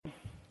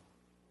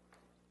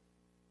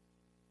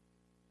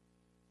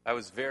I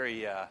was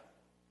very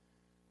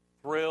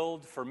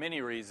thrilled for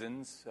many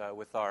reasons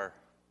with our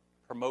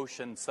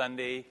promotion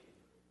Sunday.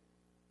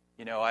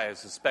 You know, I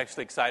was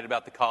especially excited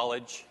about the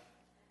college,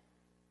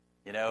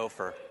 you know,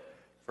 for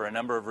a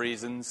number of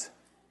reasons.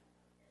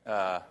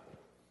 But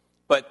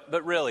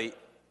really,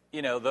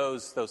 you know,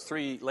 those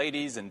three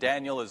ladies and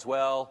Daniel as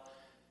well,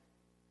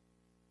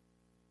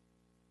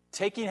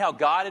 taking how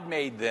God had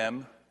made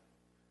them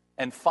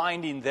and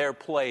finding their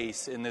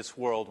place in this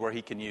world where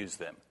He can use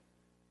them.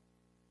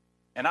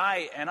 And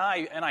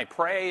I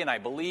pray and I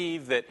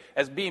believe that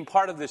as being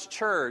part of this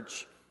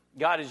church,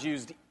 God has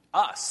used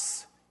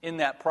us in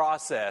that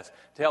process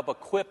to help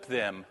equip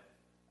them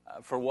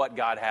for what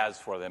God has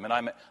for them.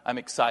 And I'm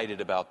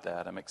excited about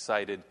that. I'm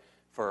excited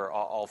for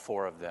all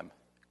four of them,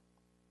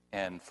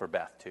 and for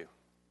Beth too.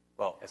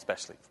 Well,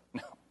 especially.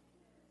 No.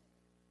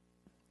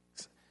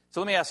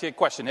 So let me ask you a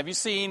question. Have you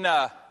seen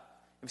a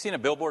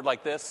billboard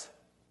like this?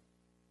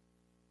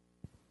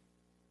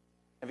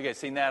 Have you guys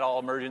seen that? All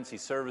emergency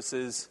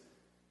services.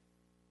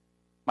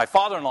 My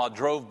father-in-law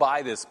drove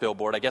by this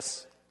billboard, I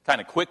guess,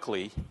 kind of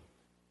quickly,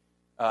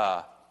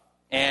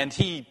 and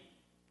he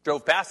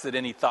drove past it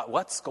and he thought,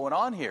 "What's going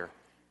on here?"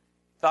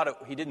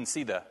 He didn't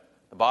see the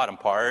bottom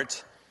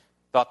part.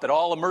 Thought that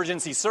all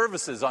emergency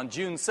services on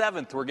June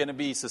 7th were going to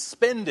be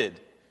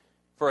suspended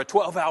for a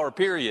 12-hour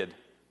period.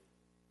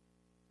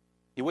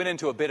 He went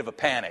into a bit of a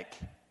panic.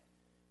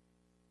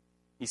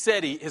 He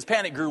said his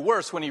panic grew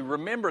worse when he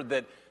remembered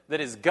that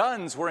his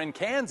guns were in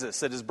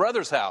Kansas at his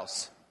brother's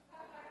house.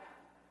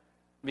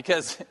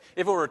 Because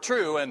if it were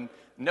true and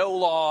no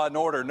law and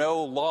order,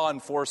 no law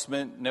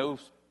enforcement, no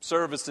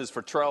services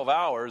for 12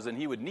 hours, then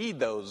he would need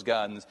those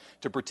guns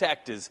to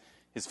protect his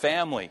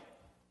family.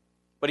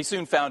 But he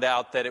soon found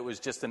out that it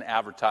was just an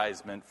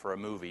advertisement for a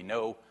movie,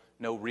 no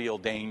real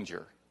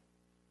danger.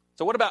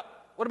 So what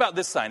about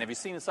this sign? Have you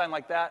seen a sign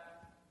like that?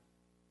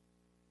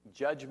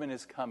 Judgment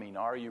is coming.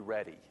 Are you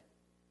ready?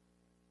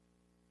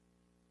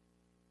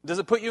 Does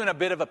it put you in a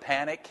bit of a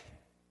panic?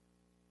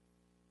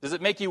 Does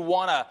it make you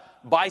want to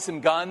buy some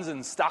guns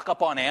and stock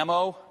up on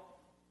ammo?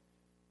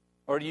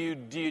 Or do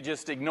you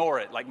just ignore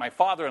it, like my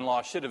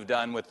father-in-law should have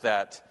done with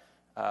that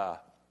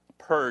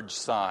purge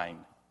sign?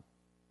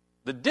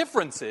 The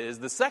difference is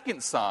the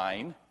second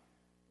sign,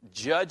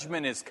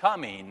 judgment is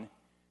coming,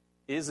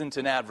 isn't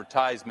an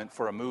advertisement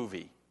for a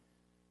movie,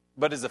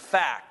 but is a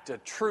fact, a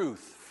truth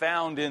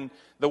found in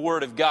the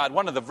Word of God.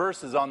 One of the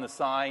verses on the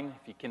sign,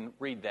 if you can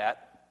read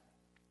that,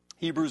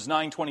 Hebrews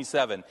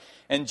 9:27.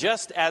 And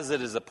just as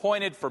it is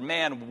appointed for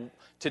man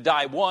to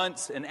die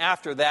once, and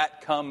after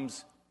that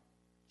comes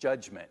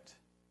judgment.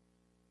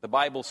 The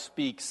Bible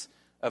speaks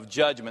of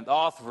judgment. The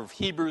author of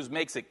Hebrews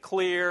makes it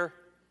clear,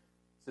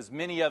 as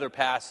many other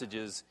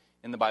passages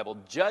in the Bible,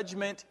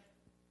 judgment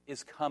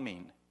is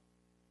coming.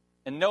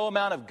 And no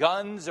amount of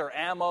guns or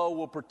ammo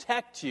will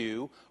protect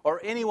you or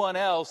anyone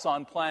else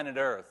on planet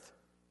Earth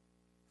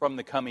from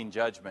the coming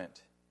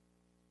judgment.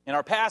 In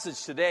our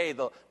passage today,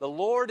 the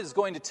Lord is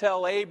going to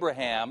tell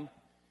Abraham,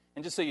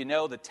 and just so you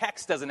know, the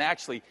text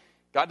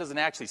God doesn't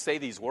actually say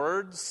these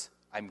words,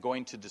 "I'm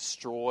going to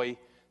destroy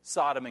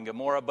Sodom and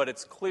Gomorrah," but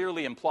it's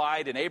clearly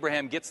implied, and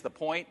Abraham gets the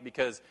point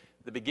because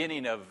the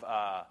beginning of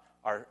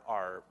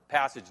our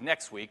passage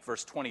next week,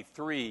 verse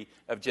 23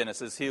 of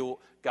Genesis,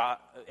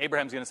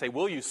 Abraham's going to say,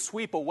 "Will you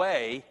sweep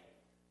away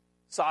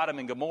Sodom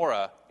and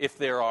Gomorrah if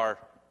there are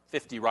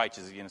 50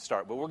 righteous?" He's going to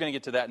start, but we're going to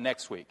get to that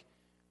next week.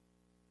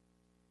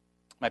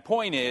 My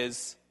point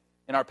is,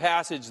 in our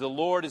passage, the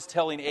Lord is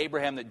telling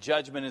Abraham that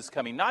judgment is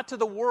coming, not to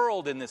the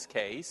world in this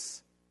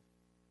case,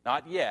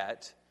 not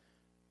yet,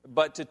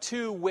 but to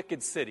two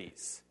wicked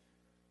cities,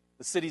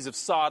 the cities of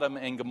Sodom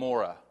and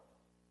Gomorrah.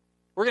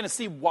 We're going to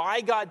see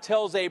why God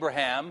tells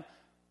Abraham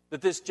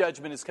that this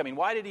judgment is coming.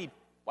 Why did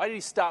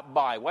he stop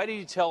by? Why did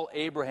he tell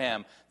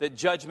Abraham that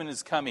judgment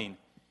is coming?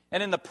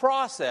 And in the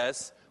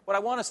process, what I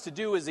want us to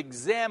do is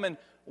examine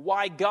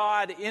why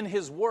God in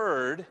His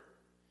Word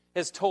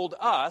has told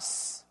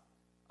us,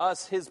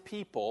 His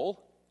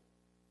people,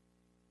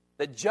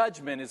 that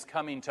judgment is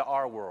coming to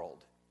our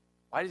world.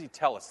 Why does He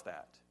tell us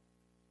that?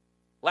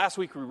 Last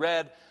week we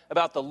read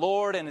about the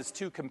Lord and His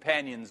two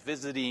companions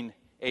visiting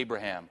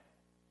Abraham.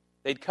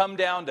 They'd come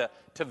down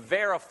to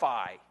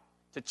verify,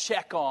 to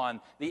check on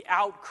the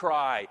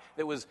outcry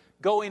that was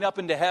going up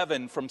into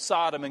heaven from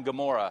Sodom and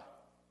Gomorrah.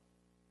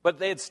 But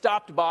they had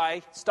stopped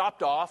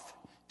off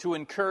to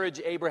encourage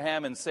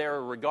Abraham and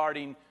Sarah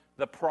regarding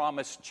the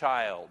promised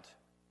child.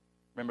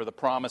 Remember, the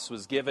promise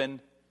was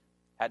given,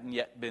 hadn't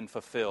yet been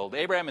fulfilled.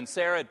 Abraham and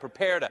Sarah had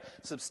prepared a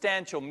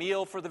substantial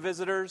meal for the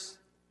visitors,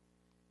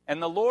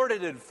 and the Lord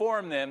had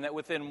informed them that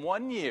within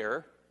 1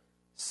 year,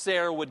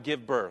 Sarah would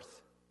give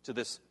birth to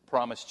this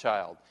promised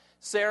child.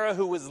 Sarah,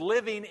 who was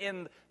living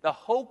in the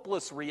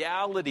hopeless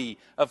reality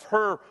of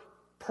her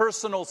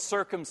personal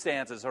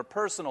circumstances, her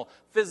personal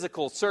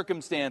physical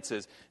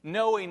circumstances,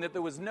 knowing that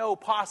there was no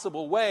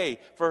possible way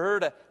for her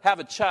to have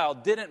a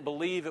child, didn't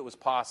believe it was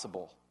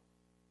possible.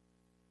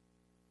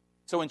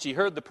 So when she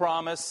heard the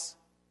promise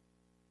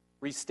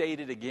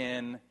restated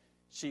again,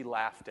 she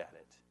laughed at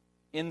it.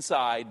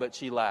 Inside, but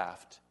she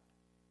laughed.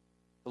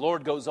 The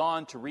Lord goes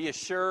on to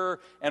reassure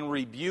and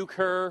rebuke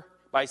her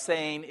by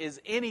saying, is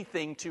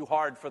anything too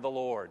hard for the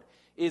Lord?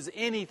 Is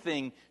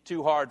anything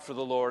too hard for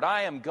the Lord?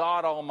 I am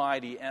God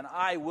Almighty, and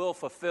I will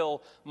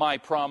fulfill my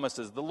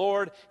promises. The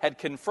Lord had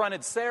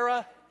confronted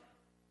Sarah.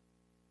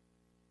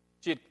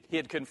 He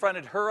had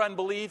confronted her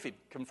unbelief. He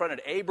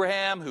confronted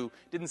Abraham, who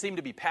didn't seem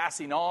to be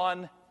passing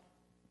on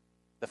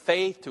the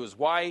faith to his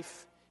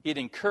wife. He had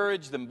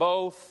encouraged them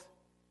both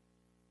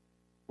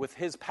with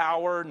his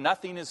power.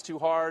 Nothing is too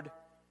hard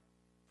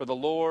for the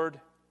Lord.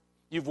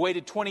 You've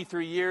waited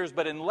 23 years,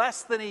 but in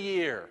less than a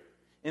year,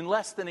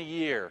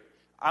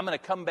 I'm going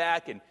to come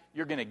back and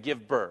you're going to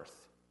give birth.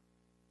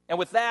 And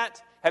with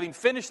that, having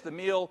finished the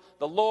meal,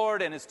 the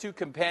Lord and his two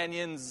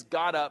companions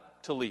got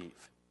up to leave.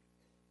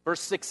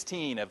 Verse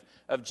 16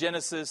 of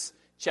Genesis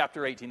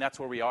chapter 18. That's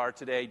where we are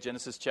today,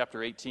 Genesis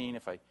chapter 18,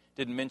 if I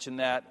didn't mention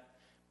that.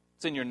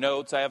 It's in your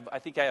notes. I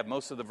think I have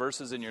most of the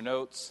verses in your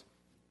notes,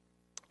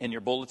 in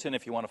your bulletin,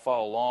 if you want to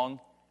follow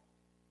along.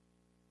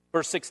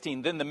 Verse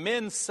 16, then the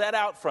men set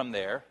out from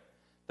there,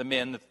 the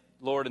men, the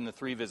Lord and the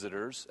three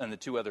visitors, and the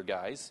two other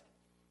guys,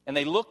 and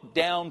they looked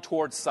down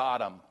towards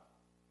Sodom.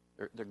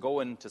 They're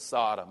going to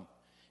Sodom.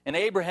 And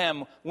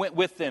Abraham went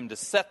with them to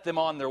set them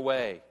on their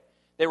way.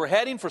 They were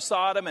heading for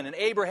Sodom, and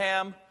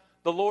Abraham,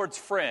 the Lord's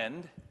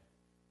friend,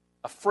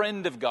 a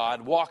friend of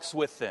God, walks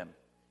with them.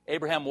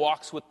 Abraham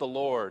walks with the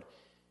Lord.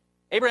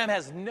 Abraham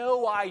has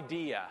no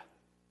idea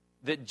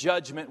that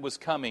judgment was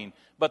coming,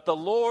 but the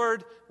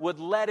Lord would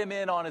let him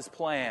in on his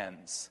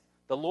plans.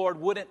 The Lord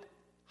wouldn't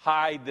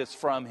hide this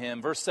from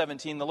him. Verse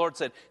 17, the Lord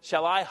said,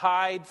 shall I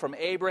hide from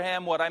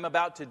Abraham what I'm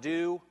about to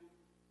do?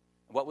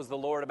 What was the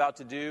Lord about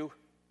to do?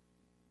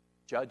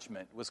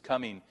 Judgment was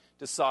coming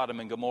to Sodom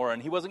and Gomorrah,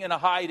 and he wasn't going to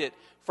hide it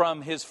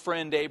from his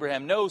friend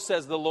Abraham. No,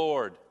 says the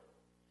Lord.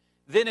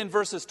 Then in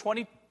verses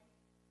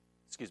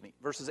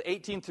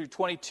 18 through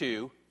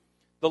 22,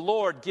 the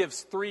Lord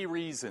gives three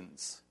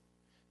reasons.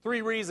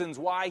 Three reasons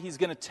why he's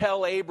going to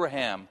tell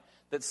Abraham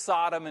that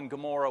Sodom and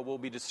Gomorrah will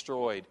be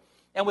destroyed.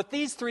 And with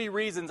these three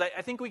reasons,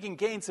 I think we can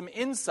gain some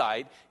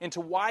insight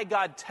into why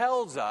God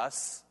tells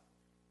us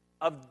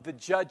of the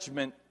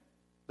judgment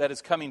that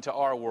is coming to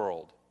our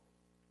world.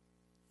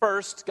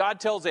 First, God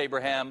tells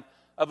Abraham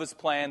of his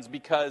plans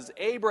because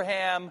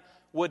Abraham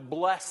would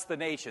bless the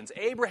nations.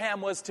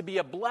 Abraham was to be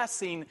a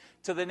blessing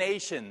to the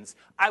nations.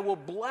 I will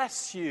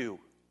bless you,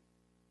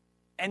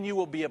 and you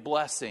will be a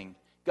blessing,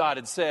 God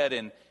had said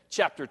in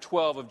chapter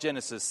 12 of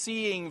Genesis.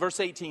 Verse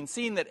 18,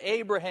 seeing that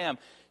Abraham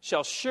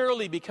shall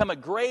surely become a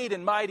great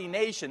and mighty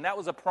nation. That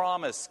was a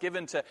promise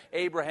given to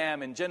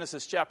Abraham in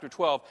Genesis chapter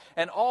 12.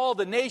 And all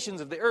the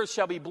nations of the earth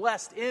shall be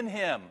blessed in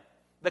him.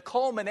 The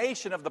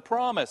culmination of the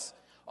promise.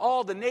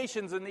 All the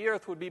nations in the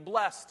earth would be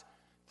blessed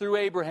through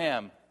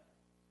Abraham.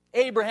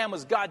 Abraham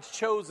was God's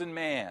chosen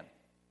man.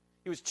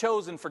 He was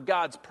chosen for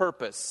God's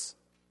purpose.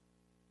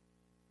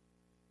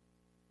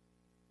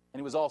 And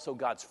he was also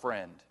God's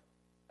friend.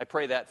 I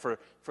pray that for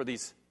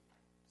these,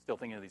 still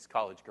thinking of these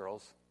college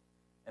girls,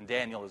 and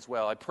Daniel as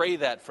well. I pray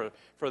that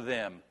for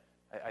them.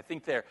 I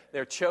think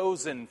they're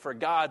chosen for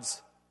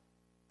God's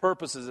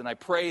purposes, and I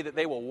pray that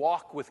they will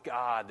walk with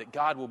God, that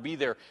God will be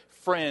their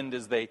friend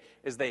as they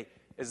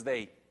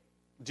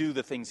do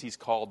the things he's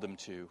called them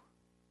to.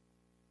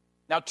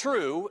 Now,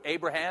 true,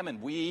 Abraham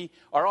and we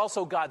are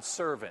also God's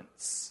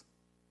servants.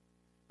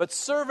 But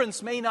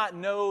servants may not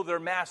know their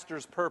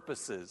master's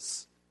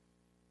purposes.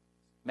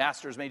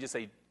 Masters may just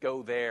say,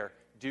 go there,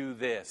 do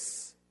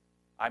this.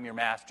 I'm your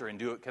master and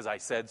do it because I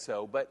said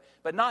so. But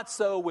not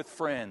so with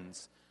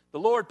friends. The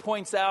Lord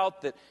points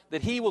out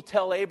that he will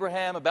tell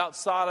Abraham about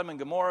Sodom and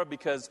Gomorrah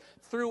because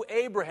through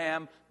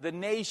Abraham, the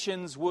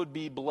nations would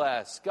be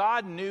blessed.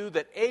 God knew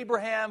that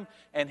Abraham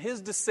and his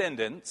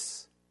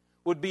descendants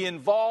would be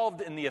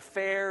involved in the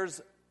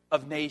affairs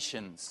of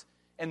nations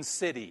and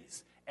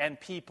cities and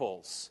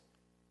peoples.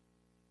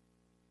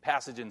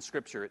 Passage in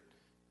Scripture,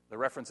 the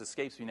reference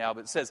escapes me now,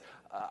 but it says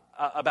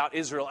about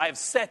Israel, I have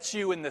set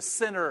you in the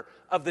center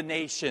of the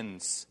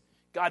nations.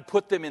 God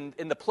put them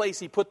in the place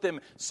he put them,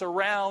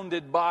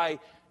 surrounded by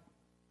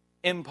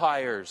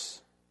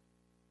empires.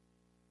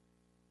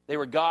 They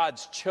were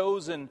God's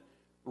chosen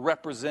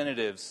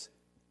representatives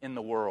in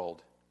the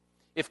world.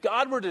 If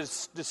God were to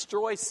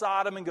destroy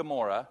Sodom and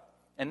Gomorrah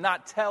and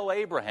not tell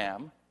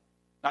Abraham,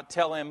 not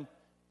tell him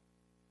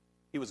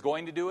he was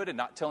going to do it and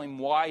not tell him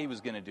why he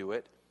was going to do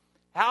it,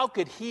 how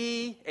could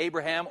he,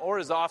 Abraham, or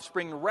his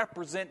offspring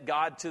represent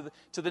God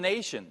to the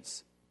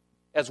nations?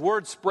 As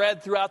word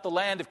spread throughout the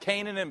land of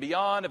Canaan and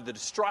beyond of the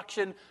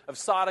destruction of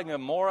Sodom and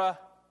Gomorrah,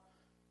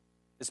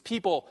 as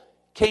people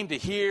came to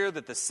hear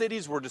that the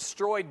cities were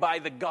destroyed by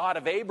the God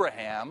of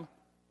Abraham,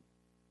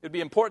 it would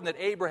be important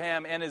that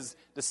Abraham and his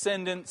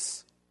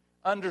descendants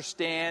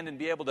understand and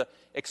be able to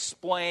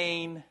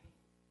explain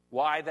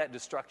why that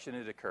destruction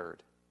had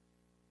occurred.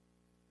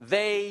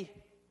 They,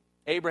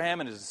 Abraham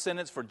and his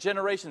descendants, for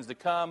generations to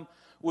come,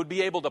 would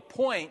be able to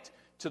point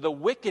to the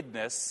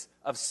wickedness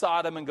of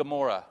Sodom and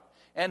Gomorrah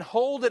and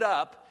hold it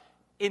up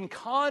in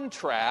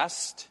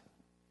contrast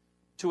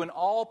to an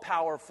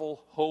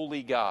all-powerful,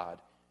 holy God.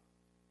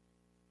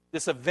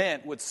 This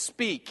event would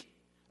speak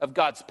of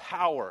God's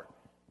power,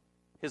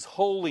 His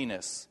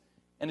holiness,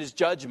 and His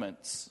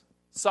judgments.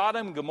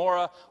 Sodom and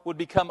Gomorrah would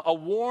become a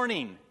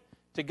warning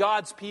to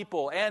God's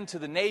people and to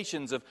the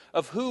nations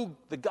of who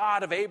the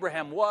God of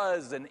Abraham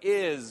was and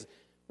is,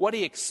 what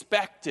He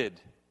expected.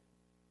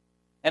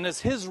 And as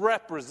His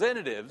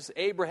representatives,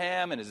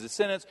 Abraham and his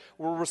descendants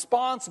were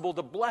responsible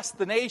to bless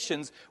the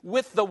nations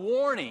with the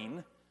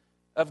warning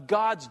of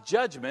God's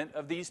judgment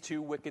of these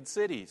two wicked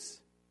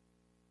cities.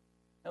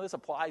 Now, this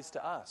applies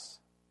to us.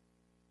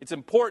 It's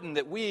important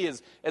that we,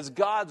 as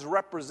God's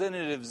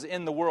representatives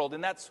in the world,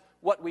 and that's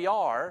what we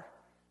are,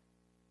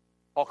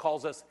 Paul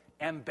calls us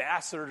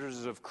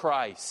ambassadors of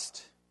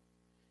Christ.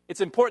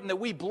 It's important that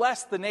we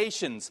bless the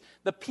nations,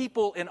 the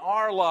people in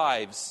our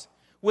lives,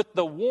 with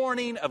the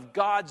warning of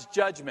God's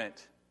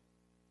judgment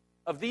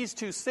of these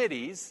two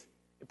cities.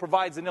 It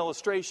provides an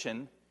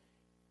illustration,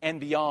 and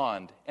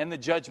beyond, and the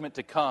judgment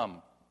to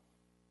come.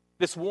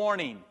 This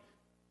warning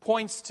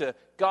points to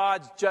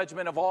God's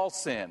judgment of all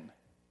sin.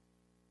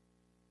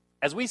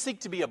 As we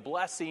seek to be a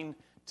blessing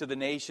to the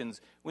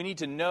nations, we need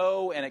to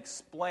know and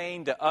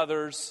explain to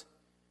others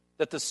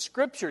that the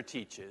Scripture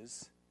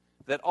teaches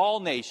that all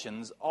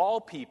nations, all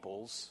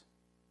peoples,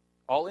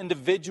 all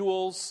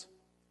individuals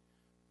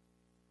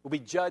will be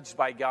judged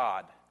by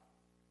God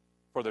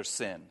for their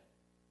sin.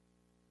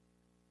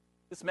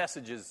 This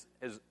message is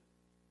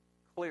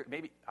clear.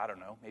 Maybe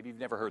you've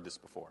never heard this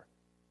before.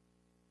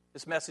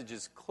 This message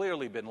has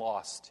clearly been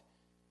lost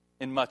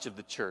in much of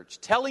the church.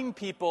 Telling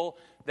people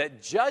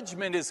that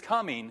judgment is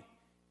coming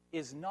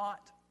is not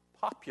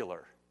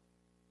popular.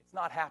 It's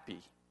not happy.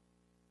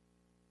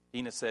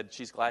 Dina said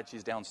she's glad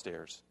she's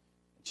downstairs.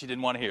 She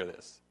didn't want to hear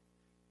this.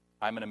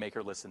 I'm going to make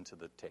her listen to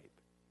the tape.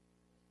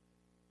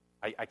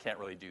 I can't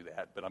really do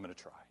that, but I'm going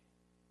to try.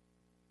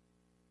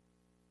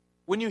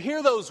 When you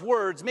hear those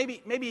words,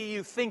 maybe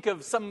you think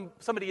of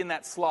somebody in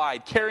that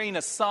slide carrying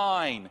a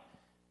sign.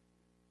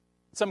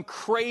 Some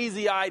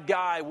crazy-eyed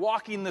guy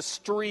walking the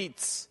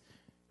streets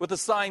with a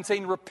sign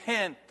saying,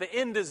 "Repent, the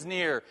end is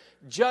near,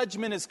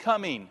 judgment is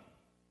coming."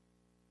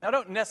 Now, I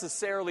don't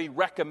necessarily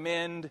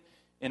recommend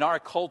in our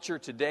culture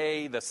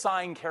today the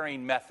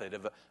sign-carrying method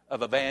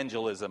of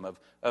evangelism,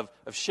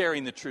 of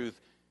sharing the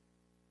truth.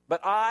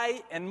 But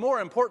I, and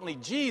more importantly,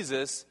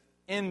 Jesus,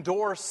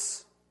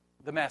 endorse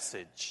the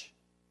message.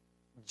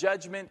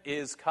 Judgment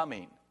is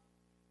coming.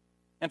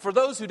 And for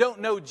those who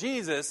don't know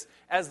Jesus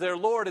as their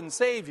Lord and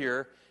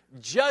Savior,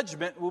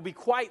 judgment will be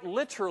quite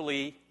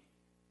literally,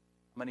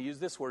 I'm going to use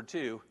this word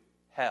too,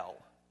 hell.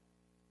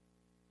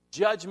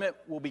 Judgment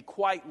will be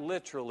quite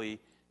literally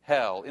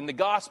hell. In the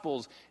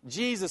Gospels,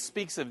 Jesus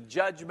speaks of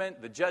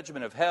judgment, the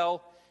judgment of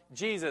hell.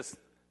 Jesus,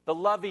 the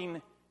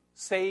loving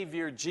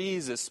Savior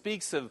Jesus,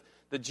 speaks of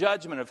the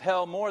judgment of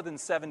hell more than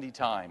 70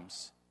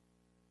 times.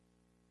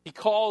 He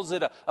calls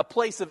it a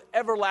place of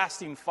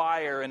everlasting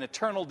fire and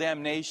eternal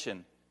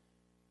damnation.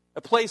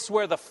 A place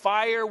where the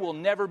fire will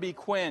never be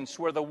quenched,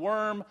 where the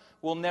worm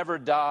will never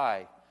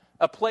die.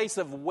 A place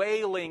of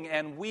wailing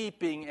and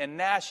weeping and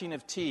gnashing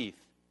of teeth,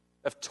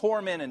 of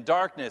torment and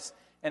darkness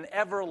and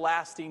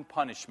everlasting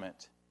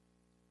punishment.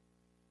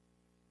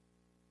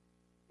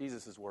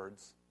 Jesus'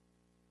 words,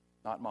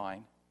 not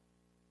mine.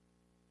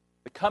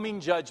 The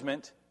coming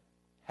judgment,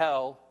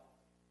 hell,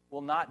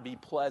 will not be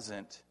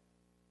pleasant.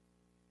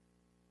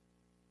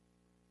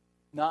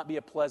 Not be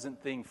a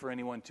pleasant thing for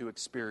anyone to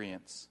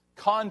experience.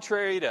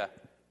 Contrary to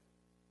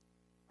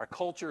our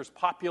culture's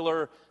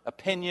popular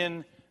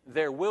opinion,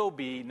 there will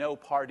be no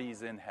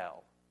parties in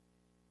hell.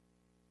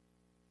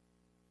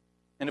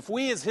 And if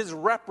we as His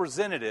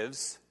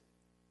representatives,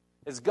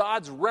 as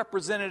God's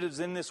representatives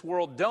in this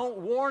world, don't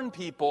warn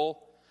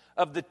people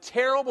of the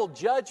terrible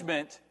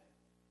judgment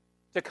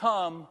to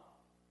come,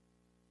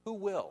 who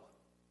will?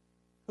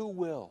 Who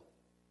will?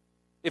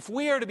 If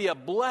we are to be a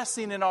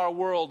blessing in our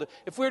world,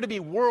 if we're to be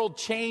world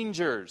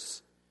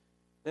changers,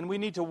 then we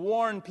need to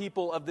warn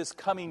people of this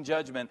coming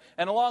judgment.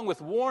 And along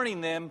with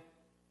warning them,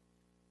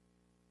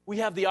 we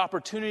have the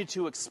opportunity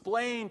to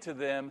explain to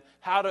them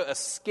how to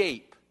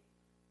escape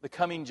the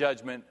coming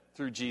judgment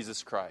through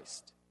Jesus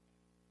Christ.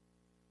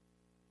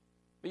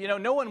 But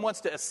no one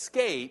wants to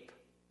escape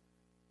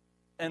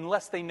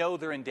unless they know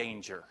they're in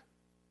danger.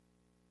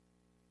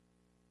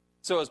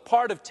 So as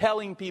part of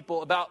telling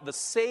people about the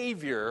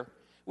Savior,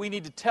 we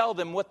need to tell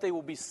them what they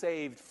will be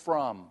saved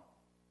from.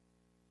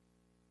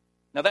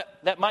 Now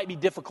that might be a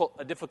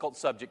difficult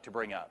subject to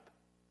bring up.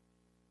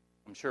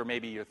 I'm sure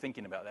maybe you're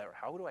thinking about that.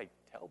 How do I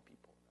tell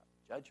people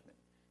about judgment?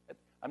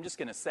 I'm just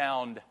going to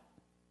sound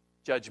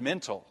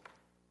judgmental.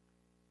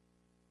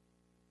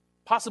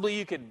 Possibly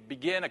you could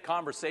begin a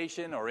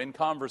conversation or in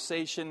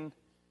conversation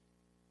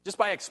just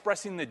by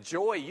expressing the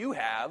joy you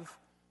have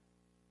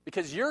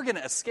because you're going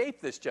to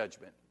escape this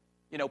judgment.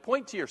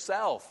 Point to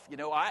yourself.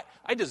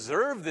 I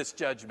deserve this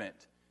judgment,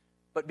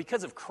 but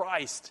because of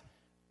Christ,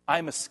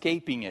 I'm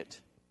escaping it.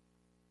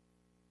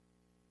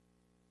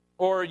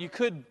 Or you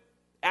could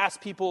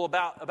ask people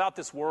about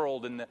this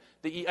world. And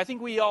I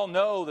think we all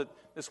know that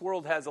this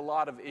world has a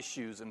lot of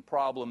issues and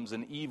problems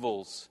and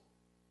evils.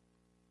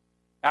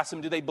 Ask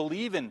them, do you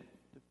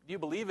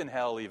believe in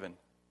hell even?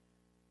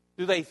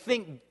 Do they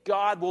think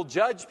God will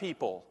judge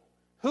people?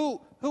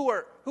 Who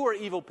are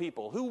evil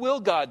people? Who will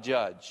God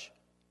judge?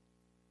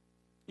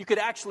 You could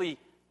actually,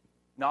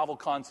 novel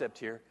concept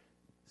here,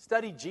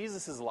 study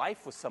Jesus'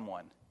 life with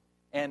someone.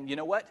 And you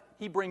know what?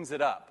 He brings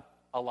it up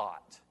a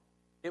lot.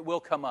 It will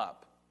come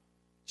up.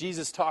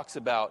 Jesus talks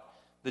about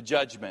the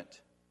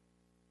judgment.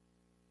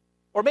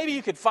 Or maybe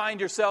you could find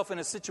yourself in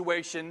a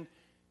situation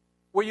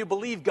where you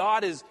believe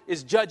God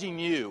is judging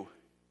you,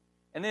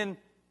 and then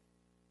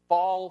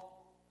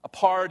fall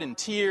apart in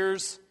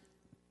tears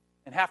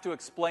and have to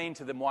explain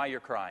to them why you're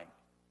crying.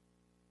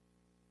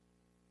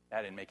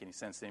 That didn't make any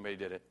sense to anybody,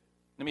 did it?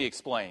 Let me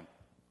explain.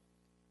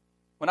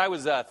 When I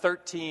was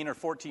 13 or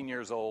 14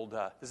 years old,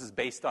 this is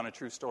based on a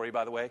true story,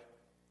 by the way.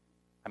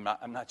 I'm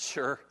not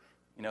sure.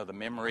 You know, the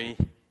memory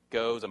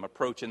goes. I'm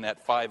approaching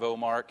that 5-0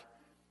 mark.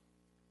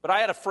 But I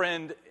had a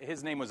friend.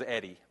 His name was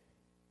Eddie.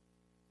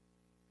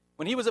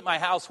 When he was at my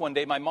house one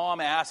day, my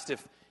mom asked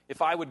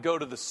if I would go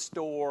to the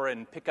store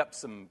and pick up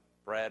some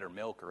bread or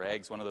milk or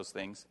eggs, one of those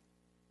things.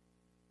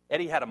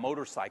 Eddie had a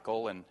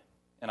motorcycle, and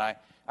I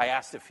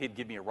asked if he'd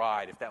give me a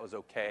ride, if that was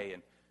okay.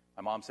 And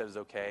my mom said it was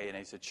okay, and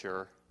he said,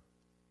 sure.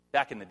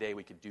 Back in the day,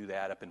 we could do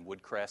that up in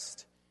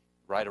Woodcrest,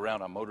 ride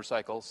around on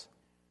motorcycles.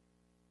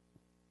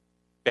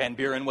 Van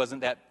Buren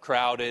wasn't that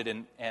crowded,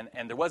 and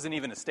there wasn't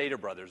even a Stater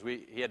Brothers.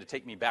 He had to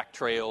take me back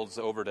trails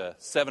over to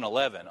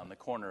 7-Eleven on the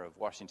corner of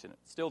Washington.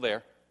 It's still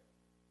there.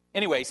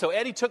 Anyway, so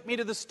Eddie took me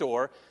to the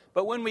store,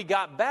 but when we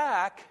got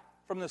back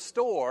from the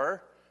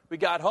store, we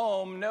got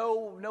home,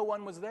 no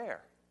one was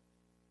there.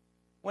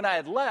 When I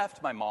had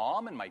left, my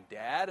mom and my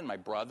dad and my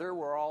brother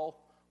were all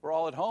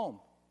at home.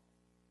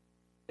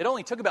 It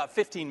only took about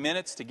 15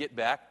 minutes to get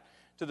back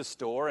to the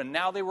store, and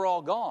now they were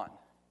all gone.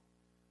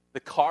 The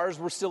cars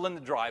were still in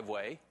the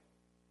driveway,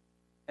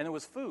 and there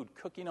was food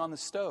cooking on the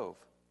stove.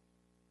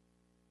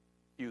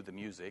 Cue the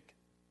music.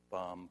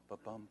 Bum, ba,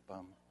 bum,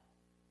 bum.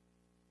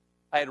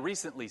 I had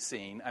recently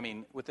seen,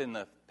 within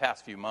the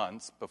past few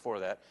months before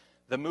that,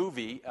 the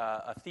movie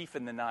A Thief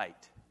in the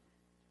Night.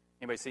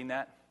 Anybody seen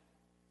that?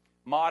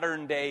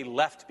 Modern-day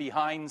Left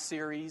Behind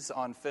series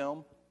on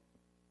film.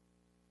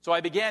 So I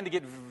began to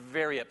get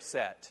very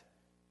upset.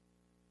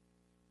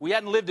 We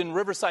hadn't lived in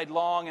Riverside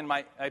long, and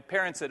my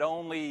parents had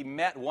only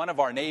met one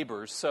of our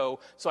neighbors. So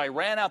I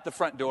ran out the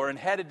front door and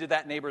headed to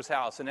that neighbor's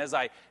house. And as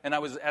I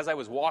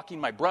was walking,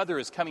 my brother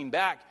is coming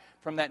back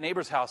from that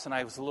neighbor's house, and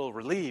I was a little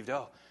relieved.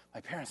 Oh, my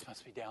parents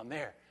must be down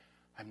there.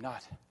 I'm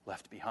not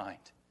left behind.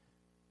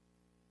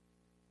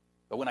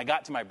 But when I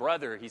got to my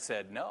brother, he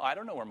said, no, I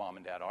don't know where Mom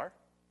and Dad are.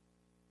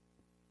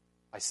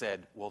 I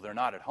said, well, they're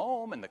not at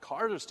home, and the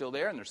cars are still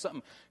there, and there's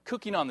something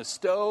cooking on the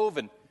stove.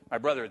 And my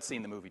brother had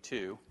seen the movie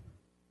too.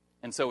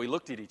 And so we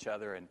looked at each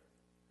other, and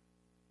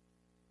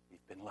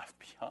we've been left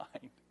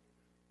behind.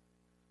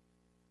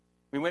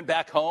 We went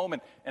back home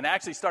and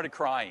actually started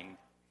crying.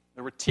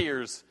 There were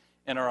tears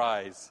in our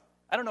eyes.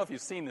 I don't know if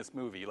you've seen this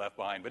movie, Left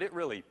Behind, but it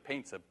really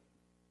paints a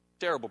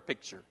terrible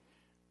picture.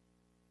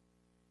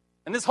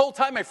 And this whole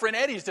time, my friend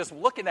Eddie's just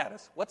looking at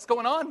us. What's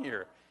going on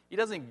here? He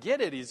doesn't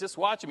get it. He's just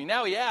watching me.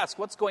 Now he asks,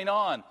 what's going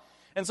on?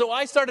 And so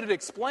I started to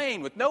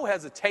explain with no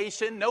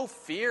hesitation, no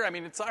fear.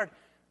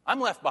 I'm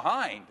left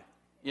behind.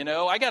 You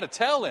know, I got to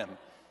tell him.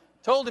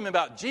 Told him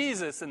about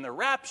Jesus and the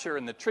rapture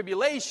and the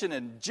tribulation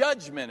and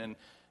judgment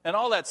and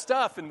all that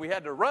stuff, and we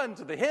had to run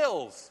to the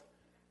hills.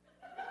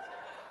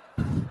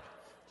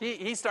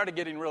 He started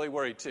getting really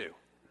worried too.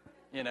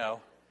 You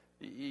know,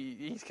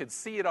 he could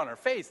see it on our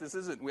face.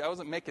 I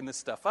wasn't making this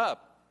stuff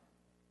up.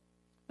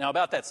 Now,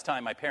 about that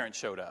time, my parents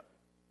showed up.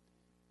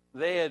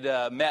 They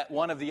had met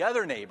one of the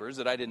other neighbors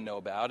that I didn't know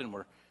about and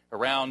were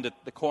around at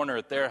the corner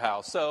at their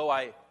house, so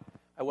I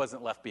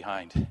wasn't left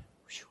behind.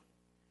 Whew.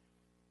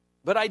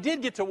 But I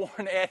did get to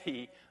warn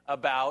Eddie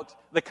about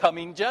the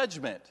coming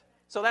judgment.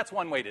 So that's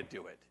one way to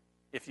do it,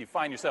 if you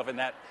find yourself in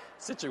that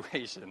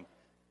situation.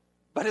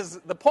 But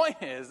the point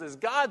is, as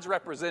God's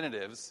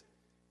representatives,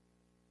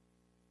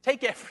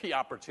 take every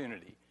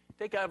opportunity.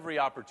 Take every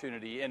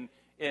opportunity in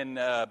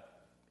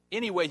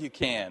any way you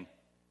can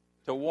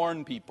to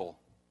warn people.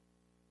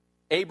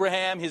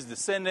 Abraham, his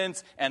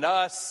descendants, and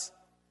us,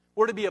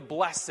 we're to be a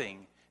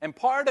blessing. And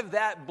part of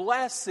that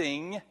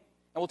blessing, and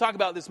we'll talk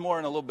about this more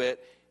in a little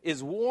bit,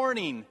 is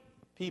warning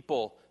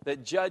people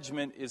that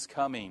judgment is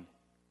coming.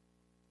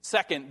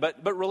 Second,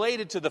 but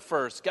related to the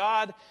first,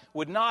 God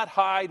would not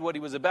hide what he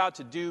was about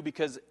to do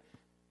because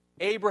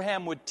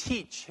Abraham would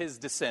teach his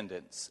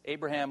descendants.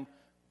 Abraham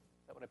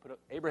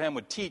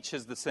would teach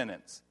his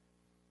descendants.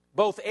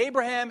 Both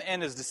Abraham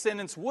and his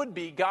descendants would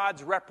be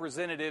God's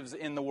representatives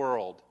in the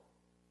world.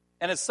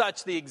 And as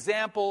such, the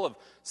example of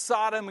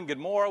Sodom and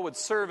Gomorrah would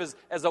serve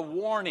as a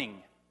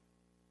warning.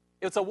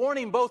 It's a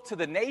warning both to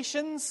the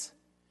nations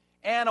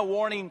and a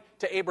warning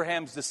to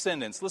Abraham's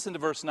descendants. Listen to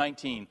verse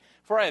 19.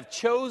 For I have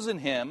chosen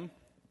him,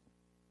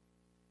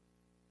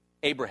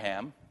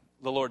 Abraham,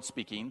 the Lord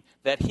speaking,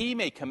 that he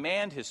may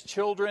command his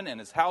children and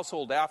his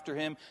household after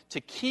him to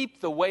keep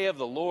the way of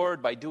the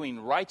Lord by doing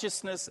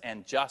righteousness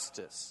and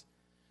justice,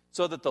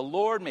 so that the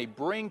Lord may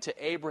bring to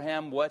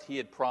Abraham what he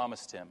had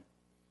promised him.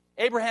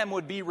 Abraham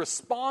would be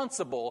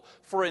responsible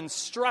for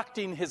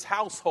instructing his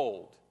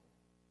household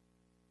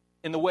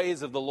in the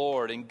ways of the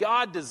Lord. And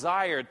God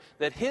desired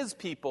that his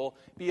people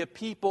be a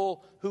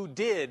people who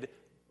did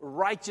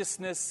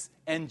righteousness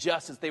and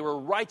justice. They were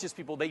righteous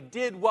people. They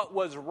did what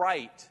was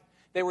right.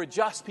 They were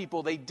just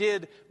people. They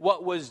did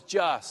what was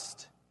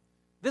just.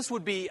 This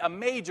would be a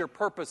major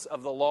purpose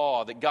of the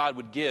law that God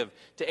would give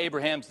to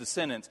Abraham's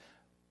descendants,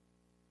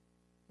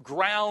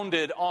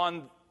 grounded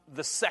on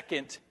the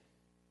second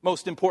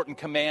most important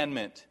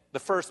commandment. The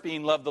first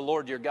being love the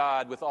Lord your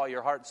God with all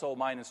your heart, soul,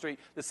 mind, and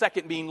strength. The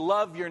second being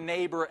love your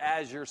neighbor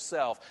as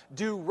yourself.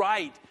 Do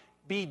right.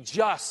 Be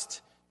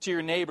just to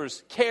your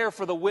neighbors. Care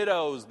for the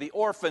widows, the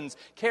orphans.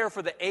 Care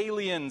for the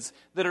aliens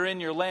that are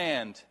in your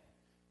land.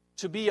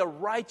 To be a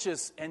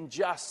righteous and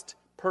just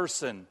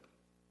person.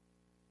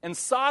 And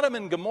Sodom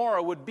and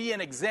Gomorrah would be an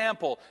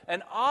example,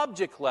 an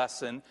object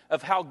lesson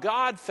of how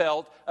God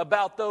felt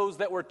about those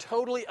that were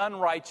totally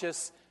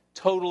unrighteous,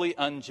 totally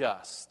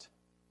unjust.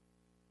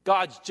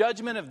 God's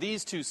judgment of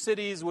these two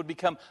cities would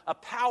become a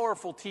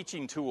powerful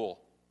teaching tool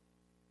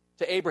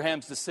to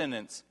Abraham's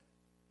descendants.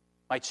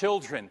 My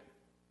children,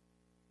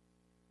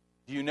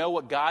 do you know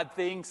what God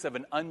thinks of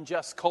an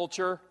unjust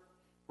culture?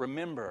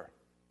 Remember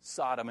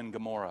Sodom and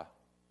Gomorrah.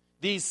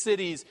 These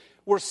cities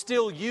were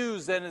still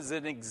used as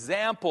an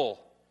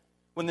example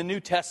when the New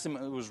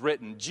Testament was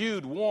written.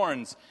 Jude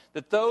warns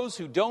that those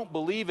who don't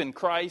believe in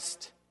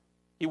Christ,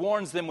 he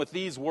warns them with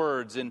these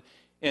words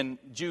in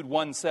Jude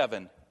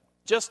 1:7.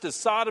 Just as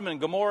Sodom and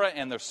Gomorrah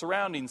and their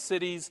surrounding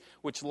cities,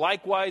 which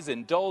likewise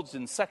indulged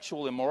in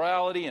sexual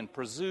immorality and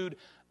pursued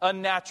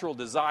unnatural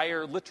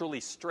desire, literally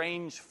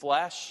strange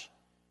flesh,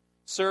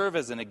 serve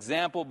as an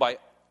example by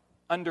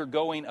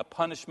undergoing a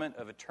punishment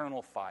of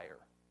eternal fire.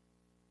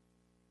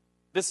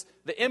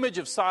 The image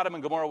of Sodom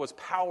and Gomorrah was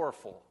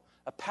powerful,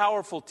 a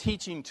powerful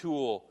teaching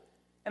tool,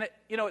 and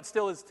it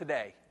still is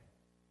today.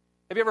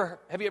 Have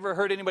you ever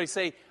heard anybody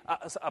say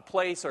a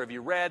place, or have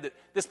you read that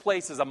this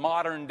place is a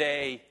modern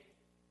day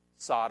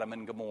Sodom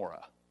and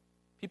Gomorrah?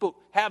 People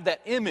have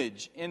that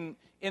image in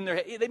their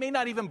head. They may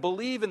not even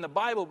believe in the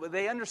Bible, but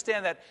they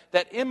understand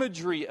that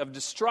imagery of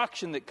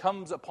destruction that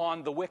comes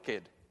upon the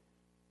wicked,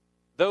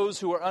 those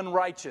who are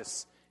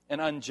unrighteous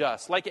and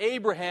unjust. Like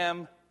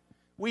Abraham,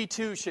 we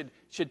too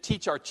should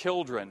teach our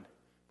children,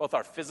 both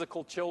our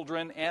physical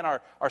children and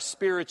our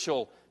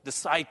spiritual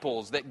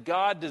disciples, that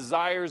God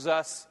desires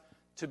us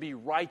to be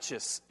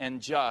righteous and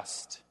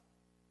just.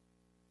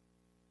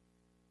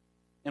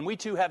 And we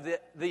too have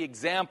the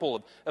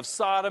example of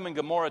Sodom and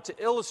Gomorrah to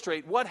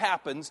illustrate what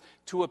happens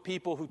to a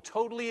people who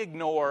totally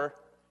ignore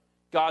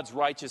God's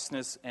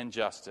righteousness and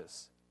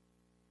justice.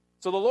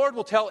 So the Lord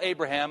will tell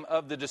Abraham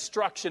of the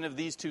destruction of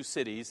these two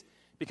cities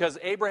because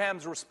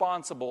Abraham's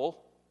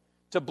responsible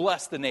to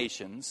bless the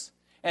nations,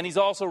 and he's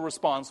also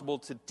responsible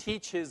to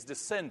teach his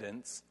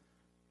descendants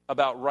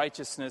about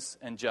righteousness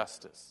and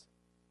justice.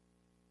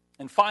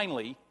 And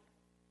finally,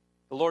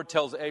 the Lord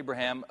tells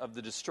Abraham of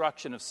the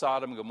destruction of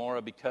Sodom and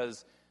Gomorrah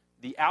because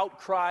the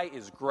outcry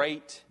is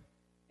great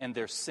and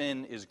their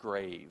sin is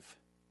grave.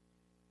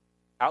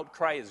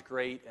 Outcry is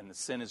great and the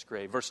sin is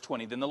grave. Verse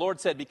 20, then the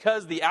Lord said,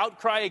 because the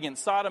outcry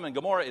against Sodom and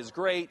Gomorrah is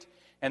great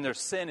and their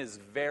sin is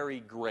very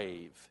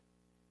grave.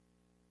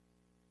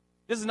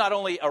 This is not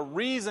only a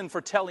reason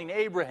for telling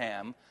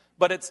Abraham,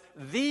 but it's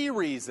the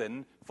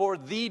reason for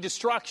the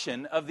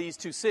destruction of these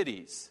two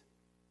cities.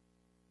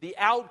 The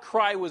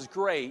outcry was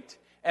great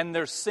and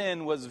their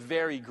sin was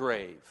very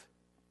grave.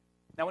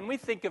 Now, when we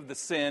think of the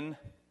sin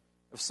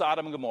of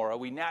Sodom and Gomorrah,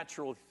 we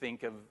naturally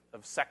think of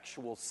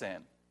sexual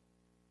sin.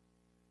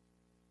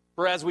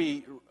 For as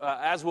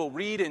we'll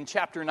read in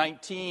chapter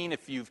 19,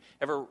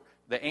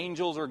 the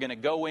angels are going to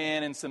go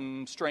in and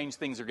some strange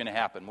things are going to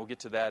happen. We'll get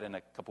to that in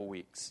a couple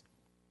weeks.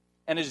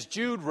 And as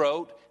Jude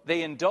wrote,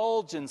 they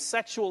indulged in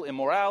sexual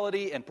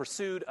immorality and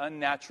pursued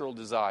unnatural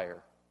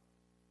desire.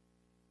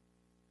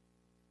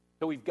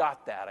 So we've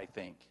got that, I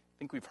think. I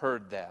think we've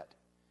heard that.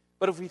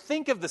 But if we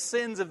think of the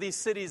sins of these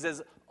cities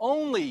as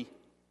only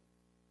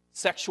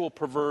sexual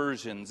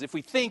perversions, if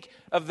we think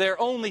of their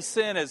only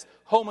sin as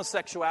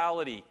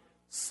homosexuality,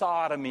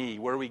 sodomy,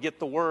 where we get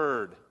the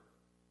word,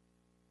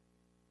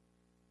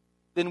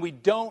 then we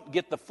don't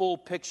get the full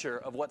picture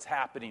of what's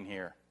happening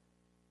here.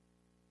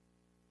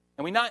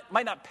 And we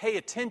might not pay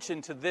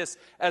attention to this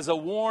as a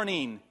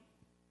warning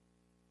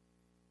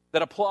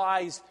that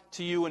applies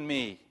to you and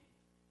me.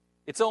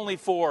 It's only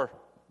for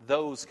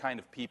those kind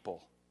of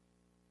people.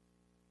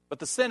 But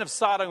the sin of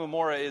Sodom and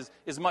Gomorrah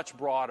is much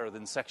broader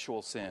than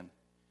sexual sin.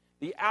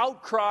 The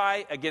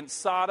outcry against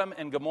Sodom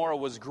and Gomorrah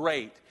was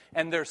great,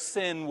 and their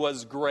sin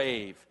was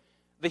grave.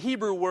 The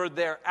Hebrew word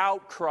there,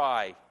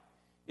 outcry,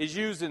 is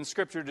used in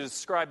Scripture to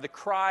describe the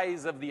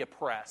cries of the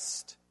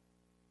oppressed.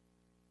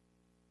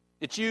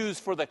 It's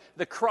used for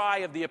the cry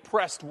of the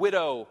oppressed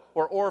widow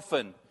or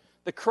orphan,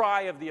 the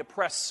cry of the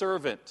oppressed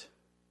servant,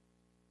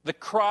 the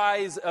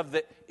cries of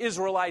the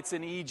Israelites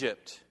in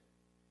Egypt.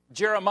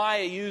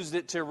 Jeremiah used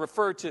it to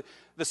refer to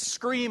the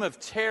scream of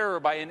terror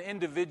by an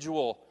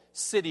individual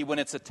city when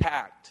it's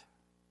attacked.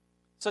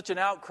 Such an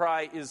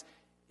outcry is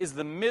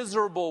the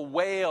miserable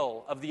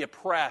wail of the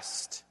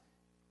oppressed,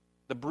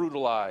 the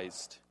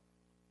brutalized.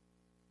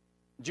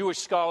 Jewish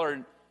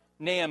scholar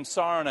Nahum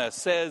Sarna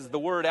says the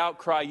word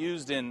outcry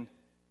used in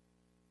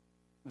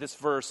this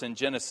verse in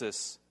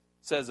Genesis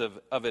says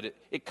of it,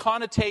 it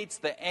connotates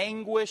the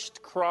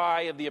anguished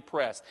cry of the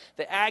oppressed,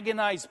 the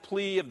agonized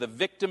plea of the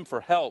victim for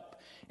help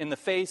in the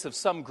face of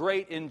some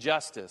great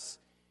injustice.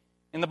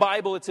 In the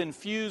Bible, it's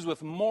infused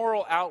with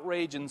moral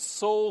outrage and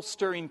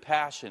soul-stirring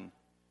passion.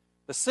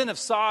 The sin of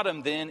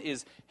Sodom, then,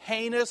 is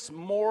heinous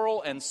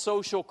moral and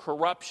social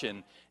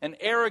corruption, an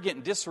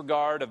arrogant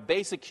disregard of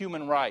basic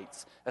human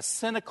rights, a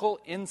cynical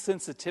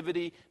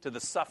insensitivity to the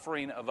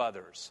suffering of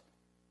others.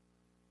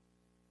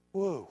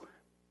 Whoa.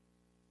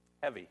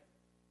 Heavy.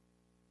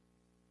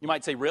 You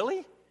might say,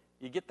 really?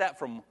 You get that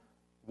from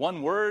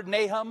one word,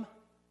 Nahum?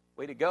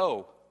 Way to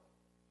go.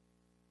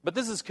 But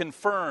this is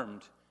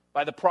confirmed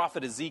by the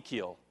prophet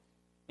Ezekiel.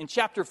 In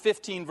chapter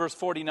 15, verse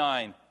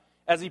 49,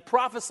 as he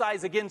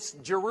prophesies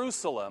against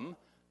Jerusalem,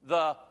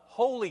 the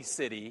holy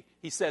city,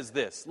 he says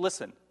this.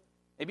 Listen,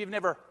 maybe you've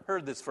never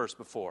heard this verse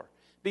before.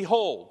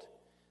 Behold,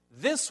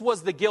 this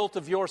was the guilt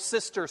of your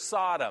sister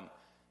Sodom.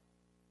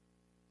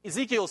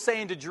 Ezekiel is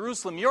saying to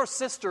Jerusalem, your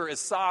sister is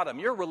Sodom.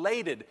 You're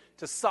related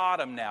to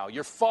Sodom now.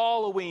 You're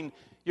following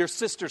your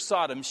sister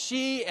Sodom.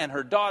 She and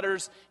her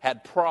daughters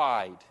had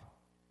pride,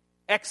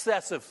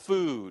 excess of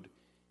food,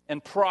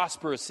 and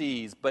prosperous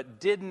ease, but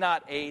did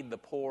not aid the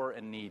poor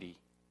and needy.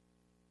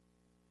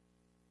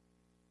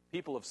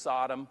 People of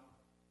Sodom,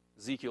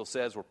 Ezekiel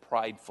says, were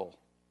prideful.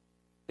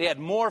 They had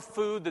more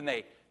food than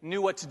they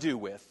knew what to do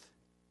with.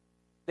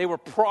 They were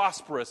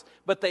prosperous,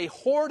 but they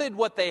hoarded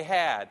what they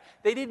had.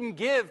 They didn't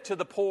give to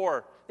the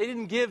poor. They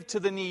didn't give to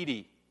the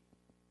needy.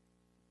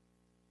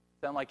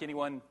 Sound like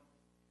anyone,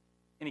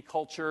 any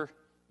culture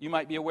you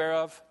might be aware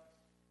of?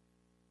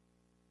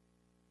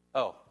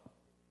 Oh,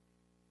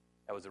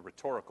 that was a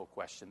rhetorical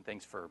question.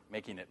 Thanks for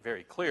making it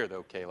very clear,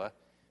 though, Kayla.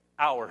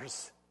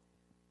 Ours.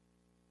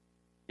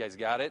 You guys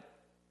got it?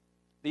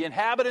 The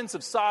inhabitants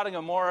of Sodom and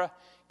Gomorrah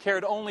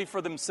cared only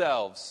for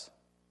themselves,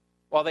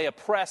 while they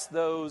oppressed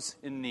those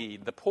in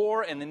need. The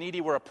poor and the needy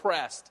were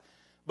oppressed.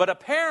 But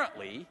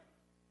apparently,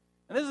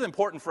 and this is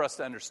important for us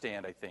to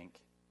understand, I think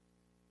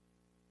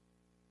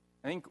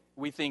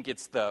we think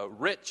it's the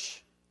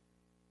rich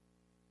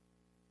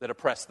that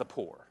oppress the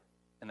poor.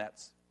 And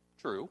that's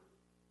true,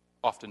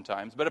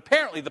 oftentimes. But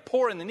apparently, the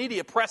poor and the needy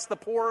oppress the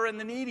poorer and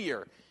the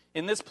needier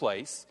in this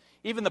place.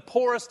 Even the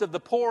poorest of the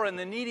poor and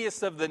the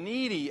neediest of the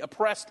needy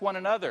oppressed one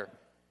another.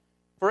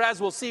 For as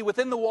we'll see,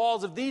 within the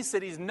walls of these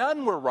cities,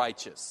 none were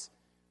righteous,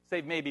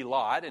 save maybe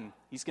Lot, and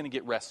he's going to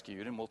get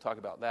rescued, and we'll talk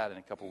about that in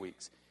a couple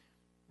weeks.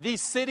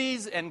 These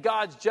cities and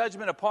God's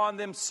judgment upon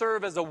them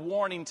serve as a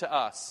warning to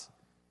us.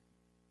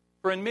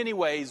 For in many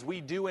ways,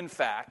 we do, in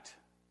fact,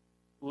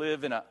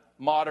 live in a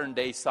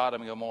modern-day Sodom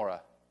and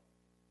Gomorrah.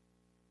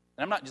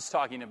 And I'm not just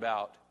talking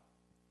about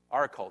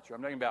our culture.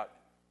 I'm talking about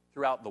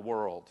throughout the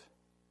world.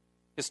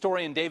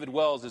 Historian David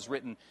Wells has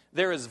written,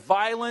 there is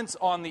violence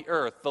on the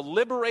earth. The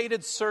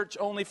liberated search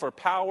only for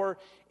power.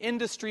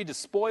 Industry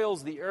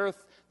despoils the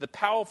earth. The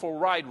powerful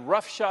ride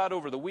roughshod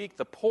over the weak.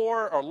 The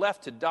poor are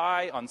left to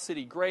die on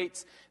city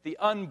grates. The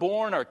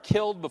unborn are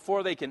killed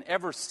before they can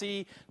ever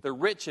see the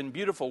rich and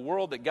beautiful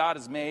world that God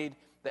has made.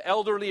 The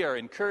elderly are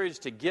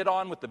encouraged to get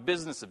on with the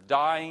business of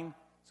dying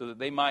so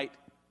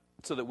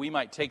that we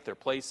might take their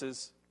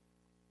places.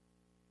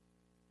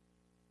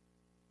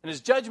 And as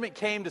judgment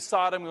came to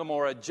Sodom and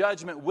Gomorrah,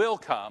 judgment will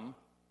come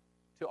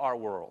to our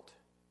world.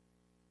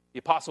 The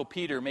Apostle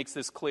Peter makes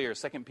this clear,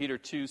 2 Peter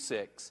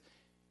 2:6.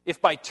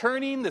 If by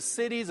turning the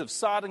cities of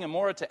Sodom and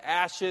Gomorrah to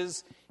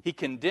ashes, he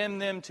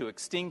condemned them to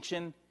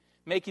extinction,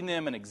 making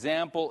them an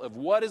example of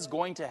what is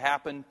going to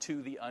happen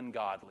to the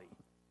ungodly.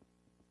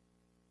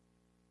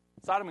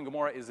 Sodom and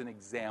Gomorrah is an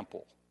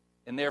example,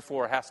 and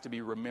therefore has to be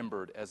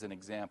remembered as an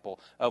example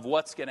of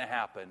what's going to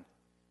happen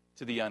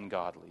to the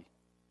ungodly.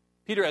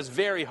 Peter has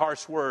very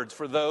harsh words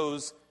for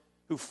those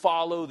who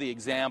follow the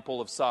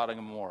example of Sodom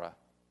and Gomorrah.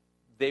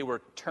 They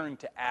were turned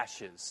to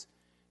ashes.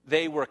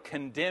 They were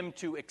condemned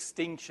to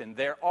extinction.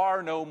 There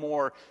are no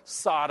more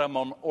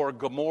Sodom or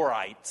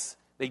Gomorrites.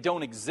 They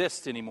don't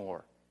exist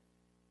anymore.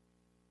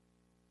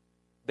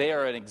 They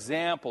are an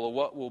example of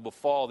what will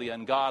befall the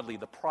ungodly,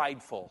 the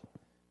prideful,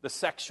 the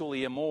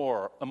sexually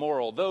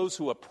immoral, those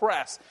who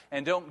oppress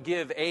and don't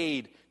give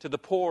aid to the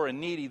poor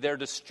and needy. Their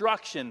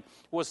destruction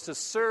was to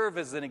serve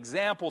as an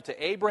example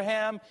to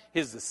Abraham,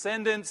 his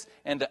descendants,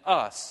 and to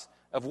us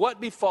of what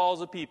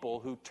befalls a people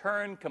who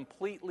turn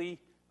completely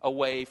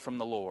away from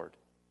the Lord.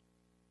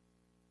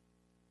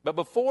 But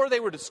before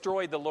they were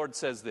destroyed, the Lord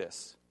says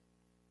this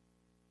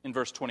in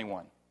verse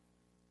 21.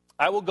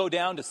 I will go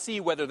down to see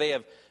whether they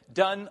have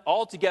done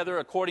altogether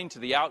according to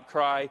the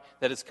outcry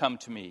that has come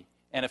to me.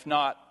 And if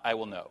not, I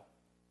will know.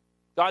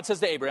 God says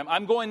to Abraham,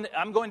 I'm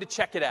going to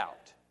check it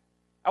out.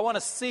 I want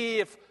to see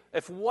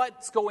if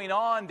what's going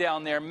on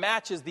down there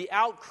matches the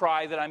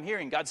outcry that I'm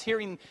hearing. God's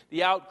hearing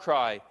the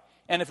outcry.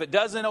 And if it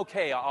doesn't,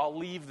 okay, I'll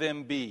leave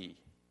them be.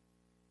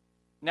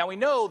 Now we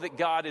know that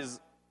God is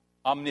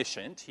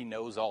omniscient. He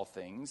knows all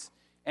things.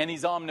 And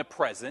he's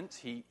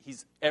omnipresent.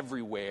 He's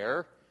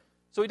everywhere.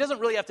 So he doesn't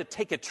really have to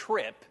take a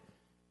trip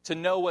to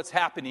know what's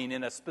happening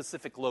in a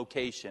specific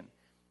location.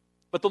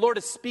 But the Lord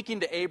is speaking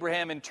to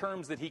Abraham in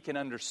terms that he can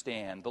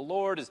understand. The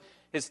Lord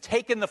has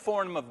taken the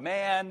form of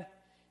man,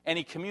 and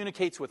he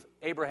communicates with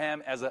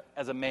Abraham as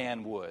a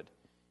man would.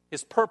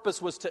 His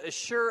purpose was to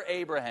assure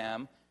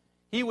Abraham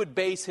he would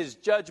base his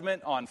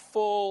judgment on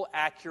full,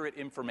 accurate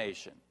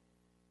information.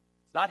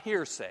 It's not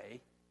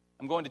hearsay.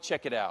 I'm going to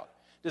check it out.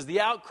 Does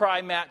the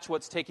outcry match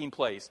what's taking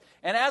place?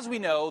 And as we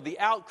know, the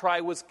outcry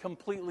was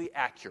completely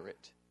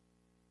accurate.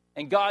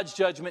 And God's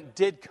judgment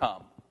did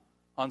come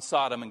on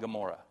Sodom and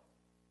Gomorrah.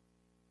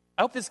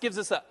 I hope this gives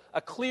us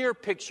a clear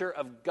picture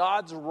of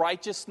God's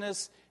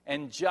righteousness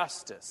and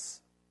justice.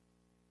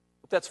 I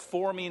hope that's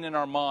forming in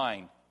our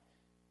mind.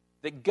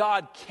 That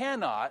God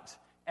cannot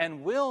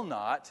and will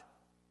not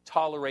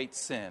tolerate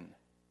sin.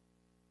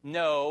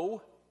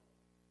 No,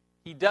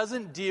 he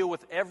doesn't deal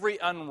with every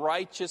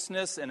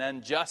unrighteousness and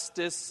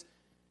injustice,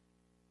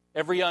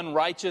 every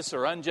unrighteous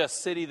or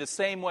unjust city the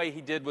same way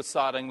he did with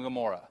Sodom and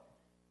Gomorrah.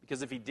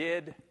 Because if he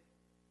did,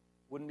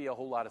 wouldn't be a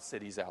whole lot of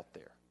cities out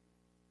there.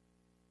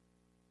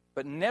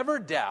 But never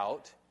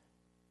doubt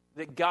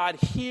that God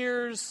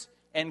hears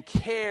and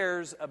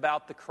cares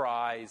about the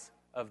cries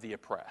of the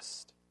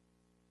oppressed.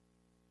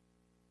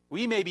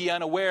 We may be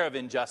unaware of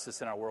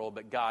injustice in our world,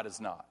 but God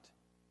is not.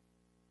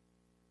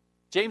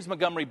 James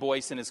Montgomery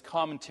Boyce, in his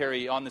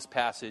commentary on this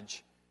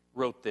passage,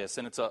 wrote this,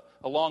 and it's a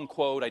long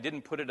quote. I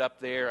didn't put it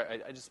up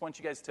there. I just want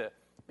you guys to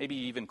maybe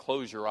even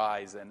close your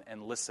eyes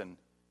and listen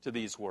to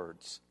these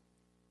words.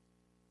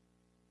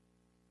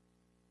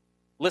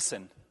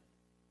 Listen.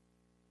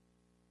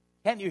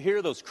 Can't you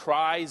hear those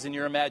cries in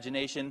your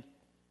imagination?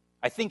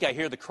 I think I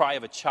hear the cry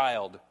of a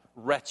child,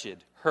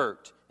 wretched,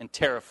 hurt, and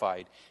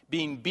terrified,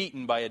 being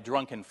beaten by a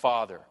drunken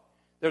father.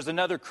 There's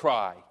another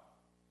cry.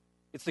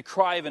 It's the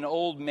cry of an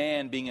old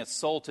man being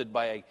assaulted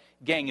by a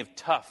gang of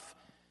tough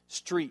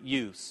street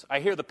youths. I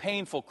hear the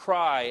painful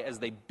cry as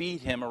they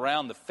beat him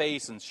around the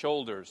face and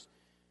shoulders.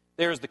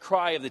 There is the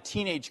cry of the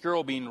teenage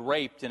girl being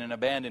raped in an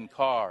abandoned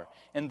car.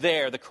 And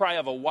there, the cry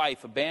of a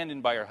wife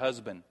abandoned by her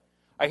husband.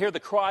 I hear the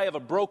cry of a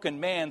broken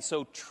man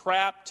so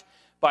trapped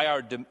by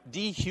our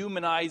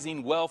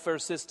dehumanizing welfare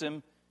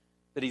system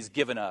that he's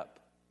given up.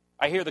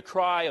 I hear the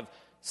cry of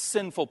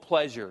sinful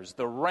pleasures,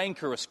 the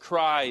rancorous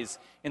cries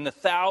in the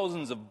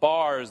thousands of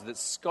bars that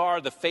scar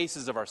the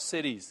faces of our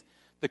cities,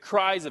 the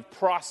cries of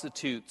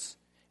prostitutes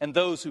and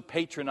those who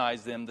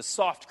patronize them, the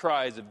soft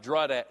cries of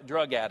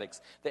drug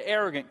addicts, the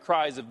arrogant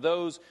cries of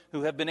those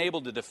who have been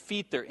able to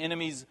defeat their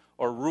enemies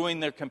or ruin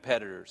their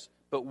competitors.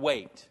 But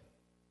wait.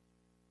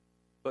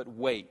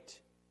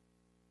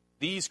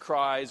 These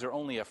cries are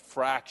only a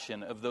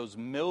fraction of those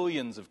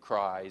millions of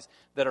cries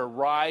that are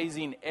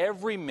rising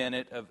every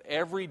minute of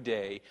every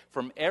day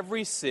from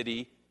every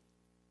city,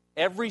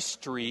 every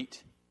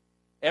street,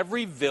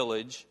 every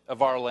village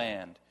of our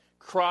land.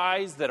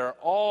 Cries that are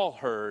all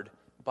heard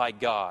by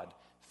God,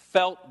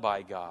 felt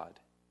by God.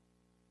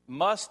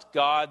 Must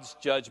God's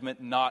judgment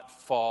not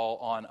fall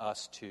on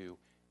us too,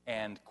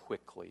 and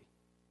quickly?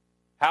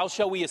 How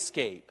shall we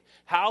escape?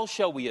 How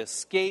shall we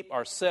escape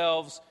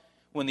ourselves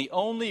when the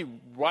only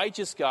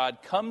righteous God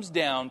comes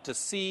down to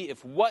see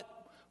if what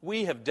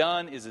we have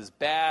done is as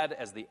bad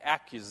as the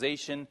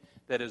accusation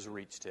that has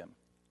reached him?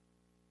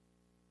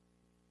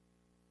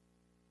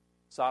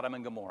 Sodom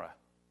and Gomorrah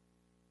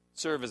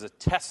serve as a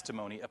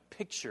testimony, a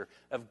picture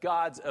of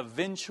God's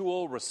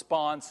eventual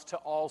response to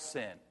all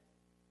sin.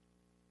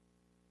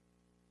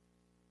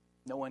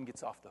 No one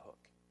gets off the hook.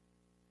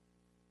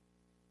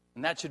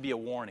 And that should be a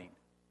warning.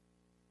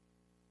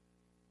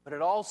 But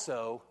it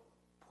also,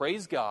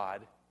 praise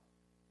God,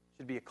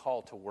 should be a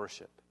call to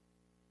worship.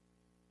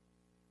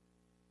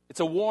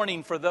 It's a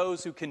warning for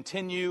those who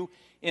continue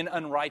in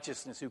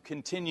unrighteousness, who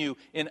continue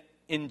in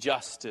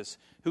injustice,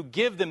 who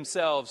give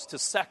themselves to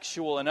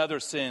sexual and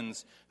other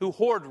sins, who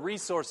hoard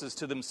resources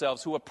to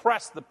themselves, who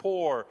oppress the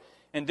poor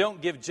and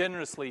don't give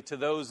generously to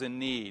those in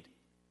need.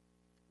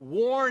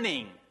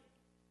 Warning,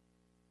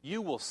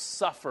 you will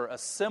suffer a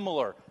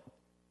similar,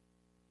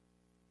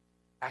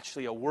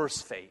 actually a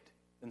worse fate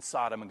than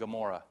Sodom and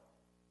Gomorrah.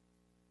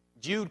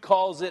 Jude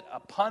calls it a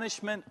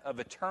punishment of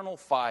eternal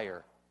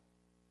fire.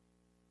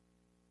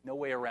 No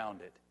way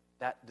around it.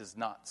 That does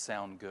not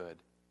sound good.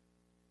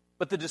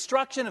 But the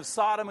destruction of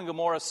Sodom and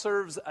Gomorrah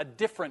serves a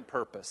different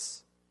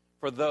purpose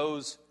for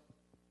those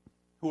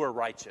who are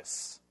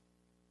righteous.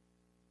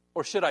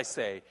 Or should I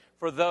say,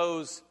 for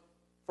those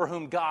for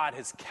whom God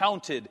has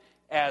counted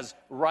as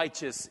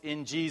righteous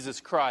in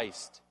Jesus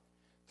Christ.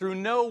 Through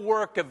no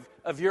work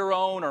of your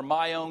own or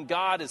my own,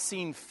 God has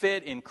seen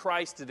fit in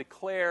Christ to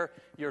declare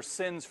your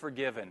sins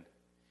forgiven,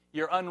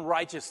 your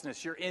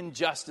unrighteousness, your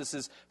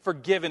injustices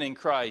forgiven in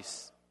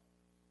Christ.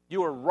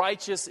 You are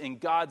righteous in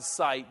God's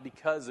sight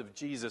because of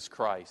Jesus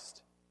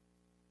Christ.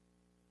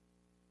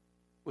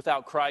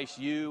 Without Christ,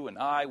 you and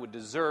I would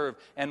deserve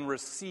and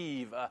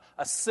receive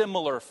a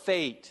similar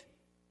fate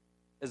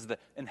as the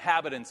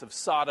inhabitants of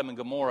Sodom and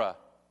Gomorrah.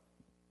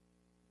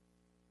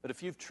 But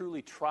if you've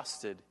truly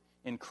trusted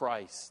in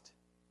Christ,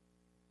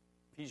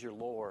 if He's your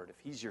Lord, if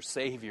He's your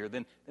Savior,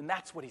 then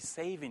that's what He's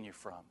saving you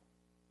from.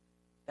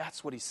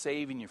 That's what He's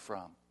saving you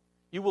from.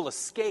 You will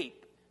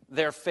escape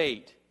their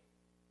fate.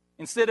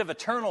 Instead of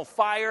eternal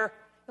fire,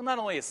 you'll not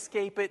only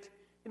escape it,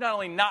 you'll not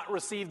only not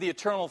receive the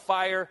eternal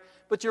fire,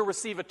 but you'll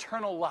receive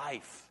eternal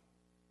life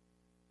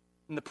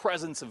in the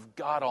presence of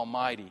God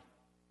Almighty.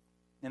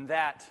 And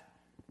that,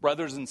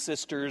 brothers and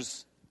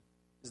sisters,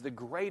 is the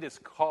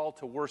greatest call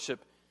to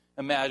worship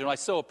imaginable. I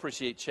so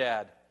appreciate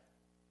Chad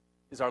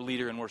as our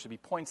leader in worship. He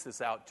points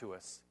this out to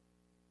us.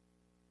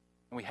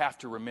 And we have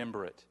to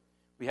remember it.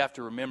 We have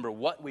to remember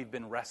what we've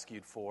been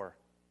rescued for.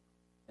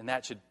 And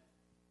that should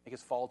make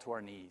us fall to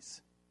our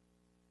knees.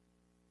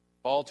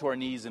 Fall to our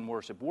knees in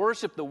worship.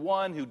 Worship the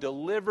one who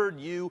delivered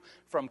you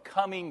from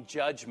coming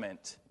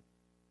judgment,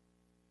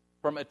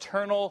 from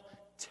eternal,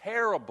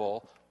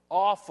 terrible,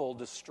 awful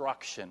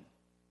destruction.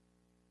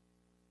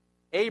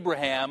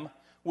 Abraham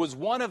was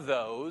one of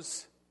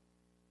those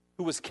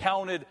who was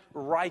counted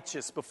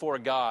righteous before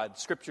God.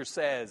 Scripture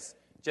says,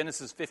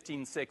 Genesis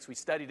 15:6, we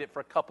studied it for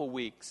a couple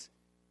weeks.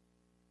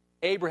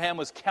 Abraham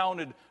was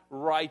counted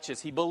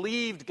righteous. He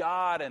believed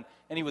God and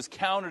he was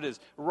counted as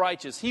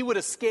righteous. He would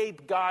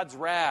escape God's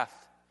wrath.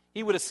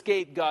 He would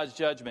escape God's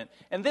judgment.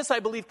 And this, I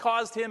believe,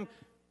 caused him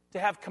to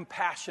have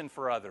compassion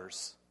for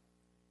others.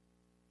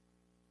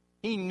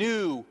 He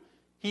knew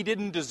he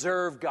didn't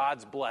deserve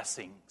God's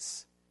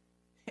blessings.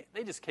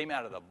 They just came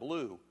out of the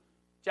blue.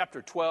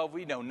 Chapter 12,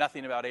 we know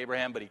nothing about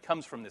Abraham, but he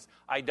comes from this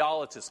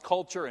idolatrous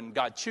culture, and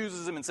God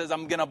chooses him and says,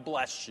 I'm going to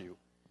bless you.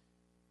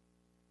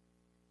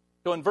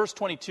 So in verse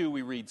 22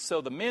 we read,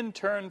 so the men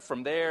turned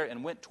from there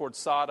and went toward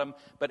Sodom,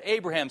 but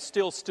Abraham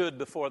still stood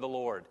before the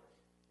Lord.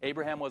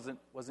 Abraham wasn't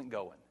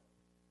going.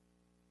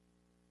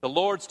 The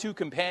Lord's two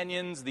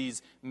companions,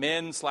 these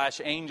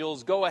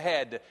men/angels, go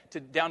ahead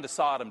down to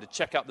Sodom to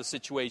check out the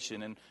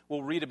situation. And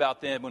we'll read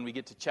about them when we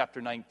get to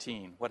chapter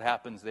 19, what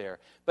happens there.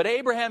 But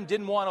Abraham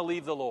didn't want to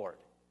leave the Lord.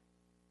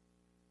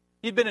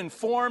 He'd been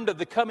informed of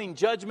the coming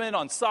judgment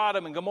on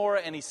Sodom and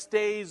Gomorrah, and he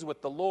stays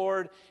with the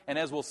Lord. And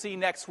as we'll see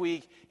next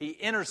week, he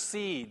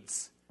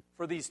intercedes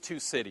for these two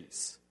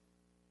cities.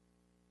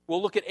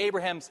 We'll look at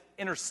Abraham's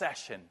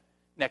intercession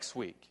next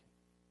week.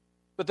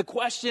 But the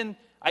question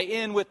I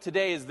end with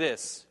today is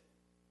this.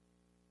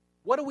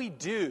 What do we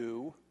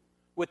do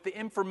with the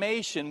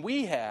information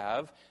we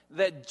have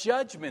that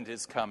judgment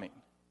is coming?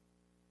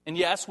 And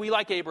yes, we,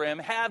 like Abraham,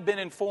 have been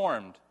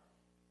informed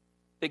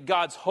that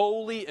God's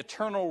holy,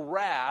 eternal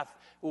wrath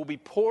will be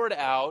poured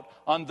out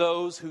on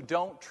those who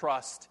don't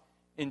trust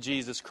in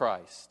Jesus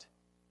Christ.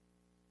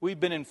 We've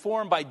been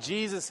informed by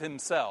Jesus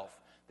himself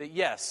that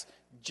yes,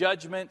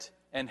 judgment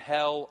and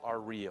hell are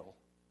real.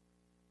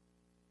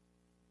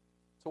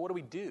 So what do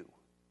we do?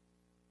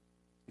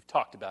 We've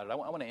talked about it. I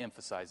want to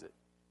emphasize it.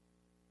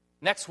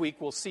 Next week,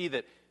 we'll see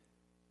that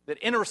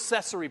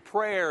intercessory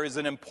prayer is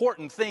an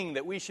important thing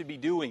that we should be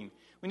doing.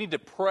 We need to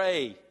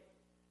pray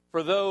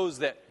for those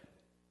that,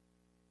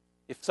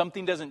 if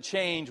something doesn't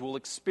change, will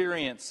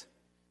experience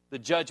the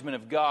judgment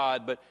of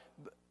God.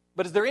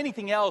 But is there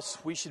anything else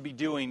we should be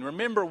doing?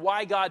 Remember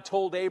why God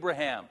told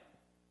Abraham.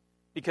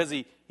 Because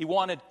he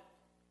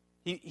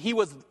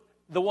was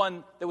the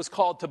one that was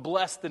called to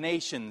bless the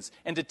nations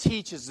and to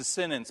teach his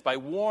descendants by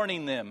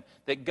warning them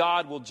that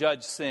God will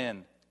judge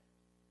sin.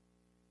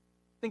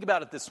 Think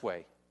about it this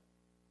way.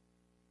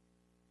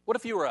 What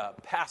if you were a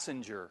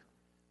passenger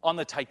on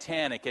the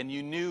Titanic and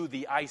you knew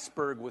the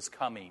iceberg was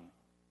coming?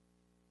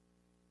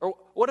 Or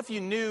what if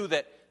you knew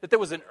that there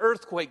was an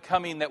earthquake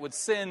coming that would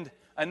send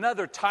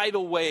another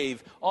tidal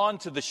wave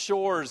onto the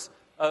shores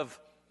of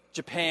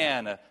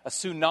Japan? A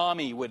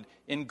tsunami would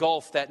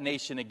engulf that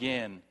nation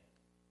again.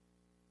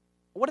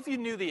 What if you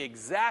knew the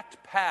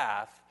exact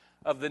path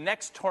of the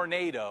next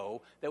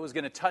tornado that was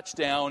going to touch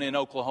down in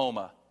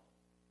Oklahoma?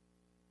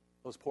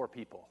 Those poor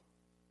people.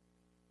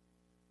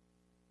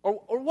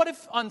 Or what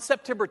if on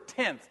September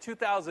 10th,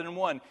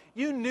 2001,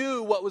 you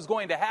knew what was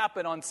going to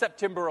happen on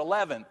September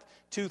 11th,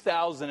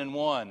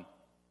 2001?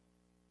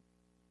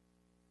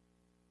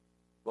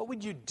 What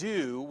would you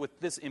do with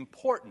this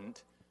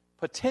important,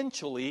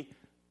 potentially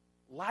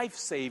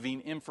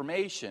life-saving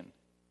information?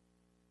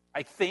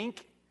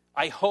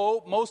 I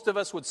hope most of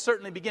us would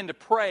certainly begin to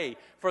pray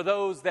for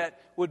those that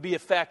would be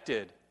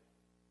affected.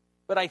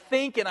 But I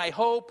think and I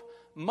hope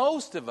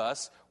most of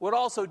us would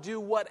also do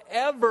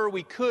whatever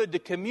we could to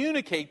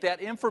communicate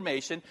that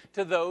information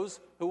to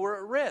those who were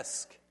at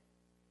risk.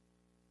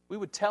 We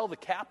would tell the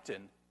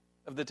captain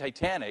of the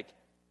Titanic.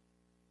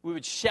 We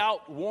would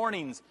shout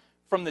warnings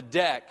from the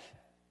deck.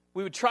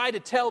 We would try to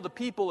tell the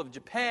people of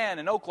Japan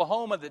and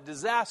Oklahoma that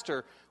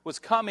disaster was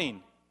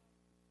coming.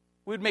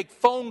 We would make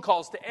phone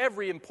calls to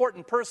every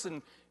important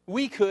person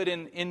we could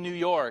in New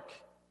York.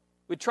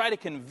 We'd try to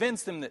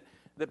convince them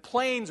that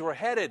planes were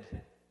headed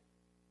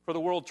for the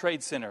World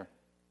Trade Center.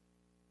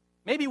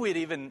 Maybe we'd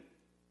even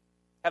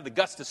have the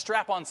guts to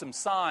strap on some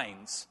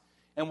signs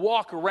and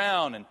walk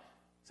around and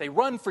say,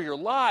 run for your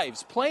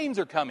lives, planes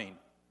are coming.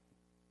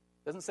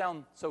 Doesn't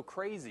sound so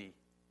crazy.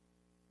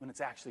 when it's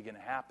actually going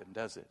to happen,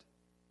 does it?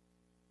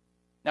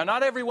 Now,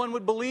 not everyone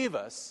would believe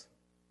us,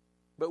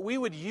 but we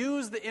would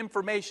use the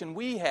information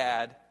we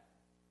had,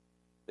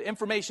 the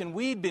information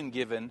we'd been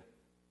given,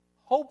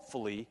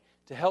 hopefully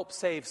to help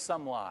save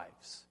some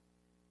lives.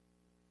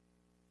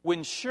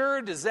 When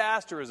sure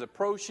disaster is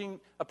approaching,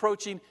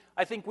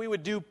 I think we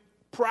would do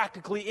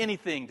practically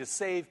anything to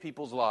save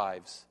people's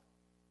lives.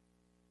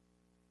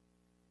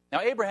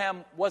 Now,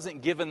 Abraham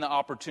wasn't given the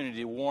opportunity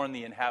to warn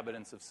the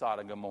inhabitants of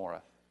Sodom and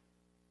Gomorrah.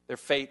 Their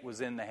fate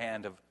was in the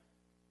hand of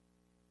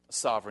a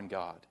sovereign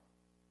God.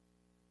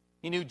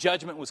 He knew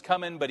judgment was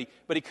coming, but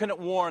he couldn't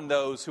warn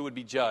those who would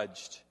be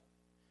judged.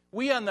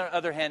 We, on the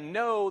other hand,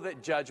 know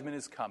that judgment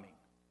is coming.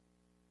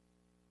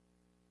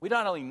 We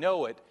not only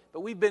know it, but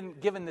we've been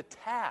given the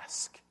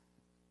task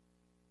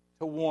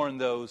to warn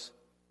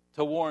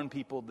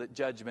people that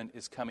judgment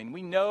is coming.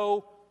 We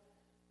know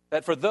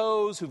that for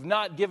those who've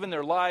not given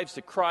their lives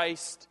to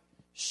Christ,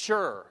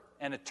 sure,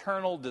 an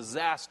eternal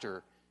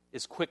disaster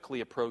is quickly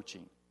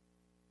approaching.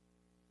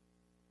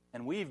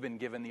 And we've been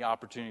given the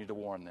opportunity to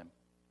warn them.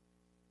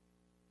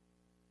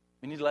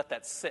 We need to let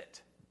that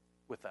sit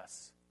with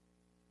us.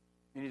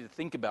 We need to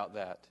think about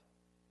that.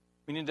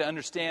 We need to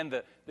understand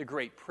the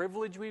great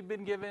privilege we've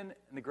been given and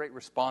the great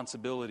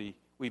responsibility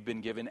we've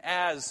been given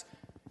as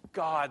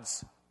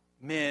God's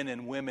men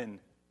and women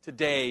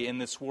today in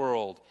this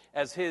world,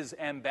 as His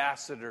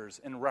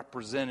ambassadors and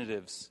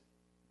representatives.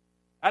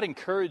 I'd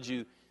encourage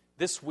you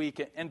this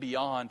week and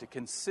beyond to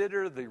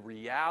consider the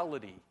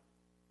reality.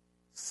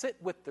 Sit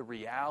with the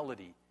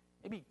reality.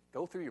 Maybe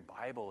go through your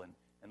Bible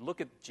and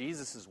look at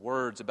Jesus'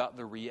 words about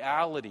the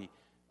reality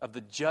of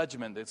the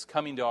judgment that's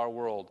coming to our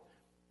world.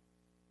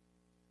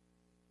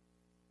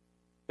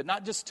 But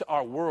not just to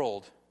our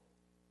world,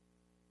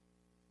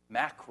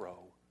 macro,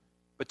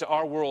 but to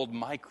our world,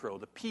 micro,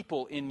 the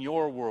people in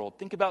your world.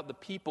 Think about the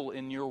people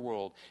in your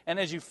world. And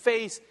as you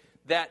face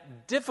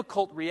that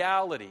difficult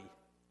reality,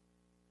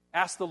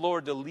 ask the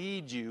Lord to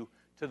lead you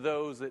to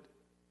those that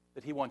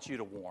He wants you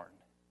to warn.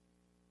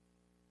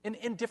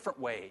 In different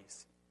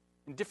ways,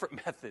 in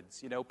different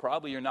methods.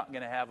 Probably you're not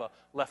going to have a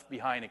left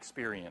behind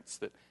experience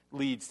that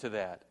leads to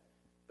that.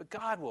 But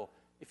God will,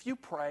 if you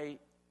pray,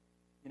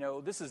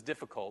 this is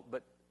difficult,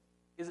 but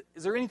is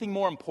there anything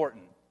more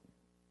important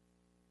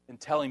than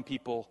telling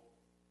people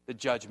that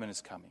judgment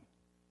is coming?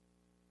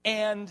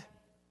 And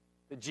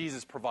that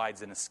Jesus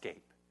provides an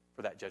escape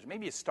for that judgment.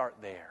 Maybe you start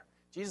there.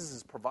 Jesus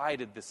has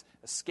provided this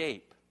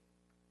escape.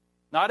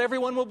 Not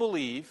everyone will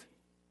believe.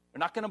 They're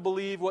not going to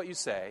believe what you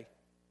say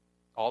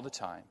all the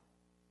time.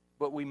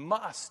 But we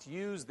must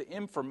use the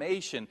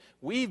information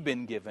we've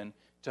been given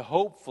to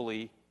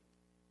hopefully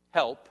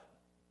help.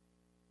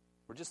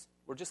 We're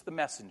just the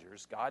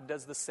messengers. God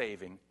does the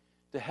saving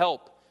to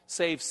help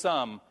save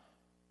some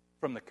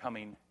from the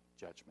coming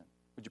judgment.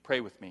 Would you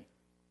pray with me?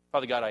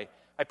 Father God,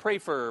 I pray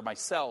for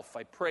myself.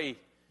 I pray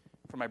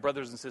for my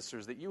brothers and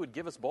sisters that you would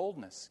give us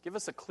boldness. Give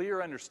us a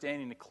clear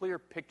understanding, a clear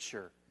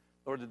picture,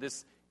 Lord, that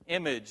this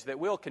image that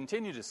we'll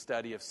continue to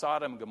study of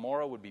Sodom and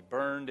Gomorrah would be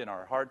burned in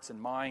our hearts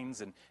and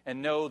minds,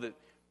 and know that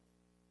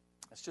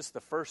that's just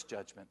the first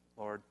judgment,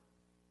 Lord.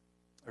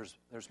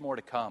 There's more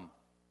to come.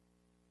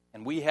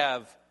 And we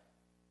have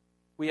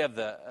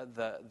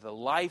the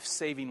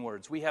life-saving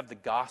words. We have the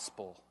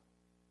gospel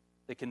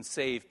that can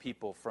save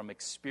people from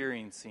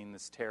experiencing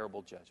this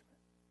terrible judgment.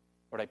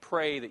 Lord, I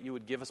pray that you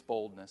would give us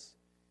boldness,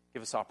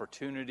 give us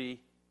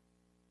opportunity,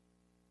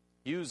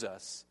 use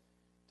us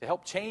to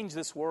help change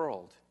this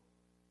world,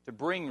 to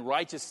bring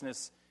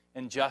righteousness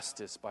and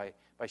justice by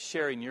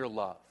sharing your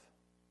love.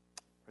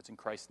 For it's in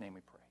Christ's name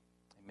we pray.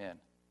 Amen.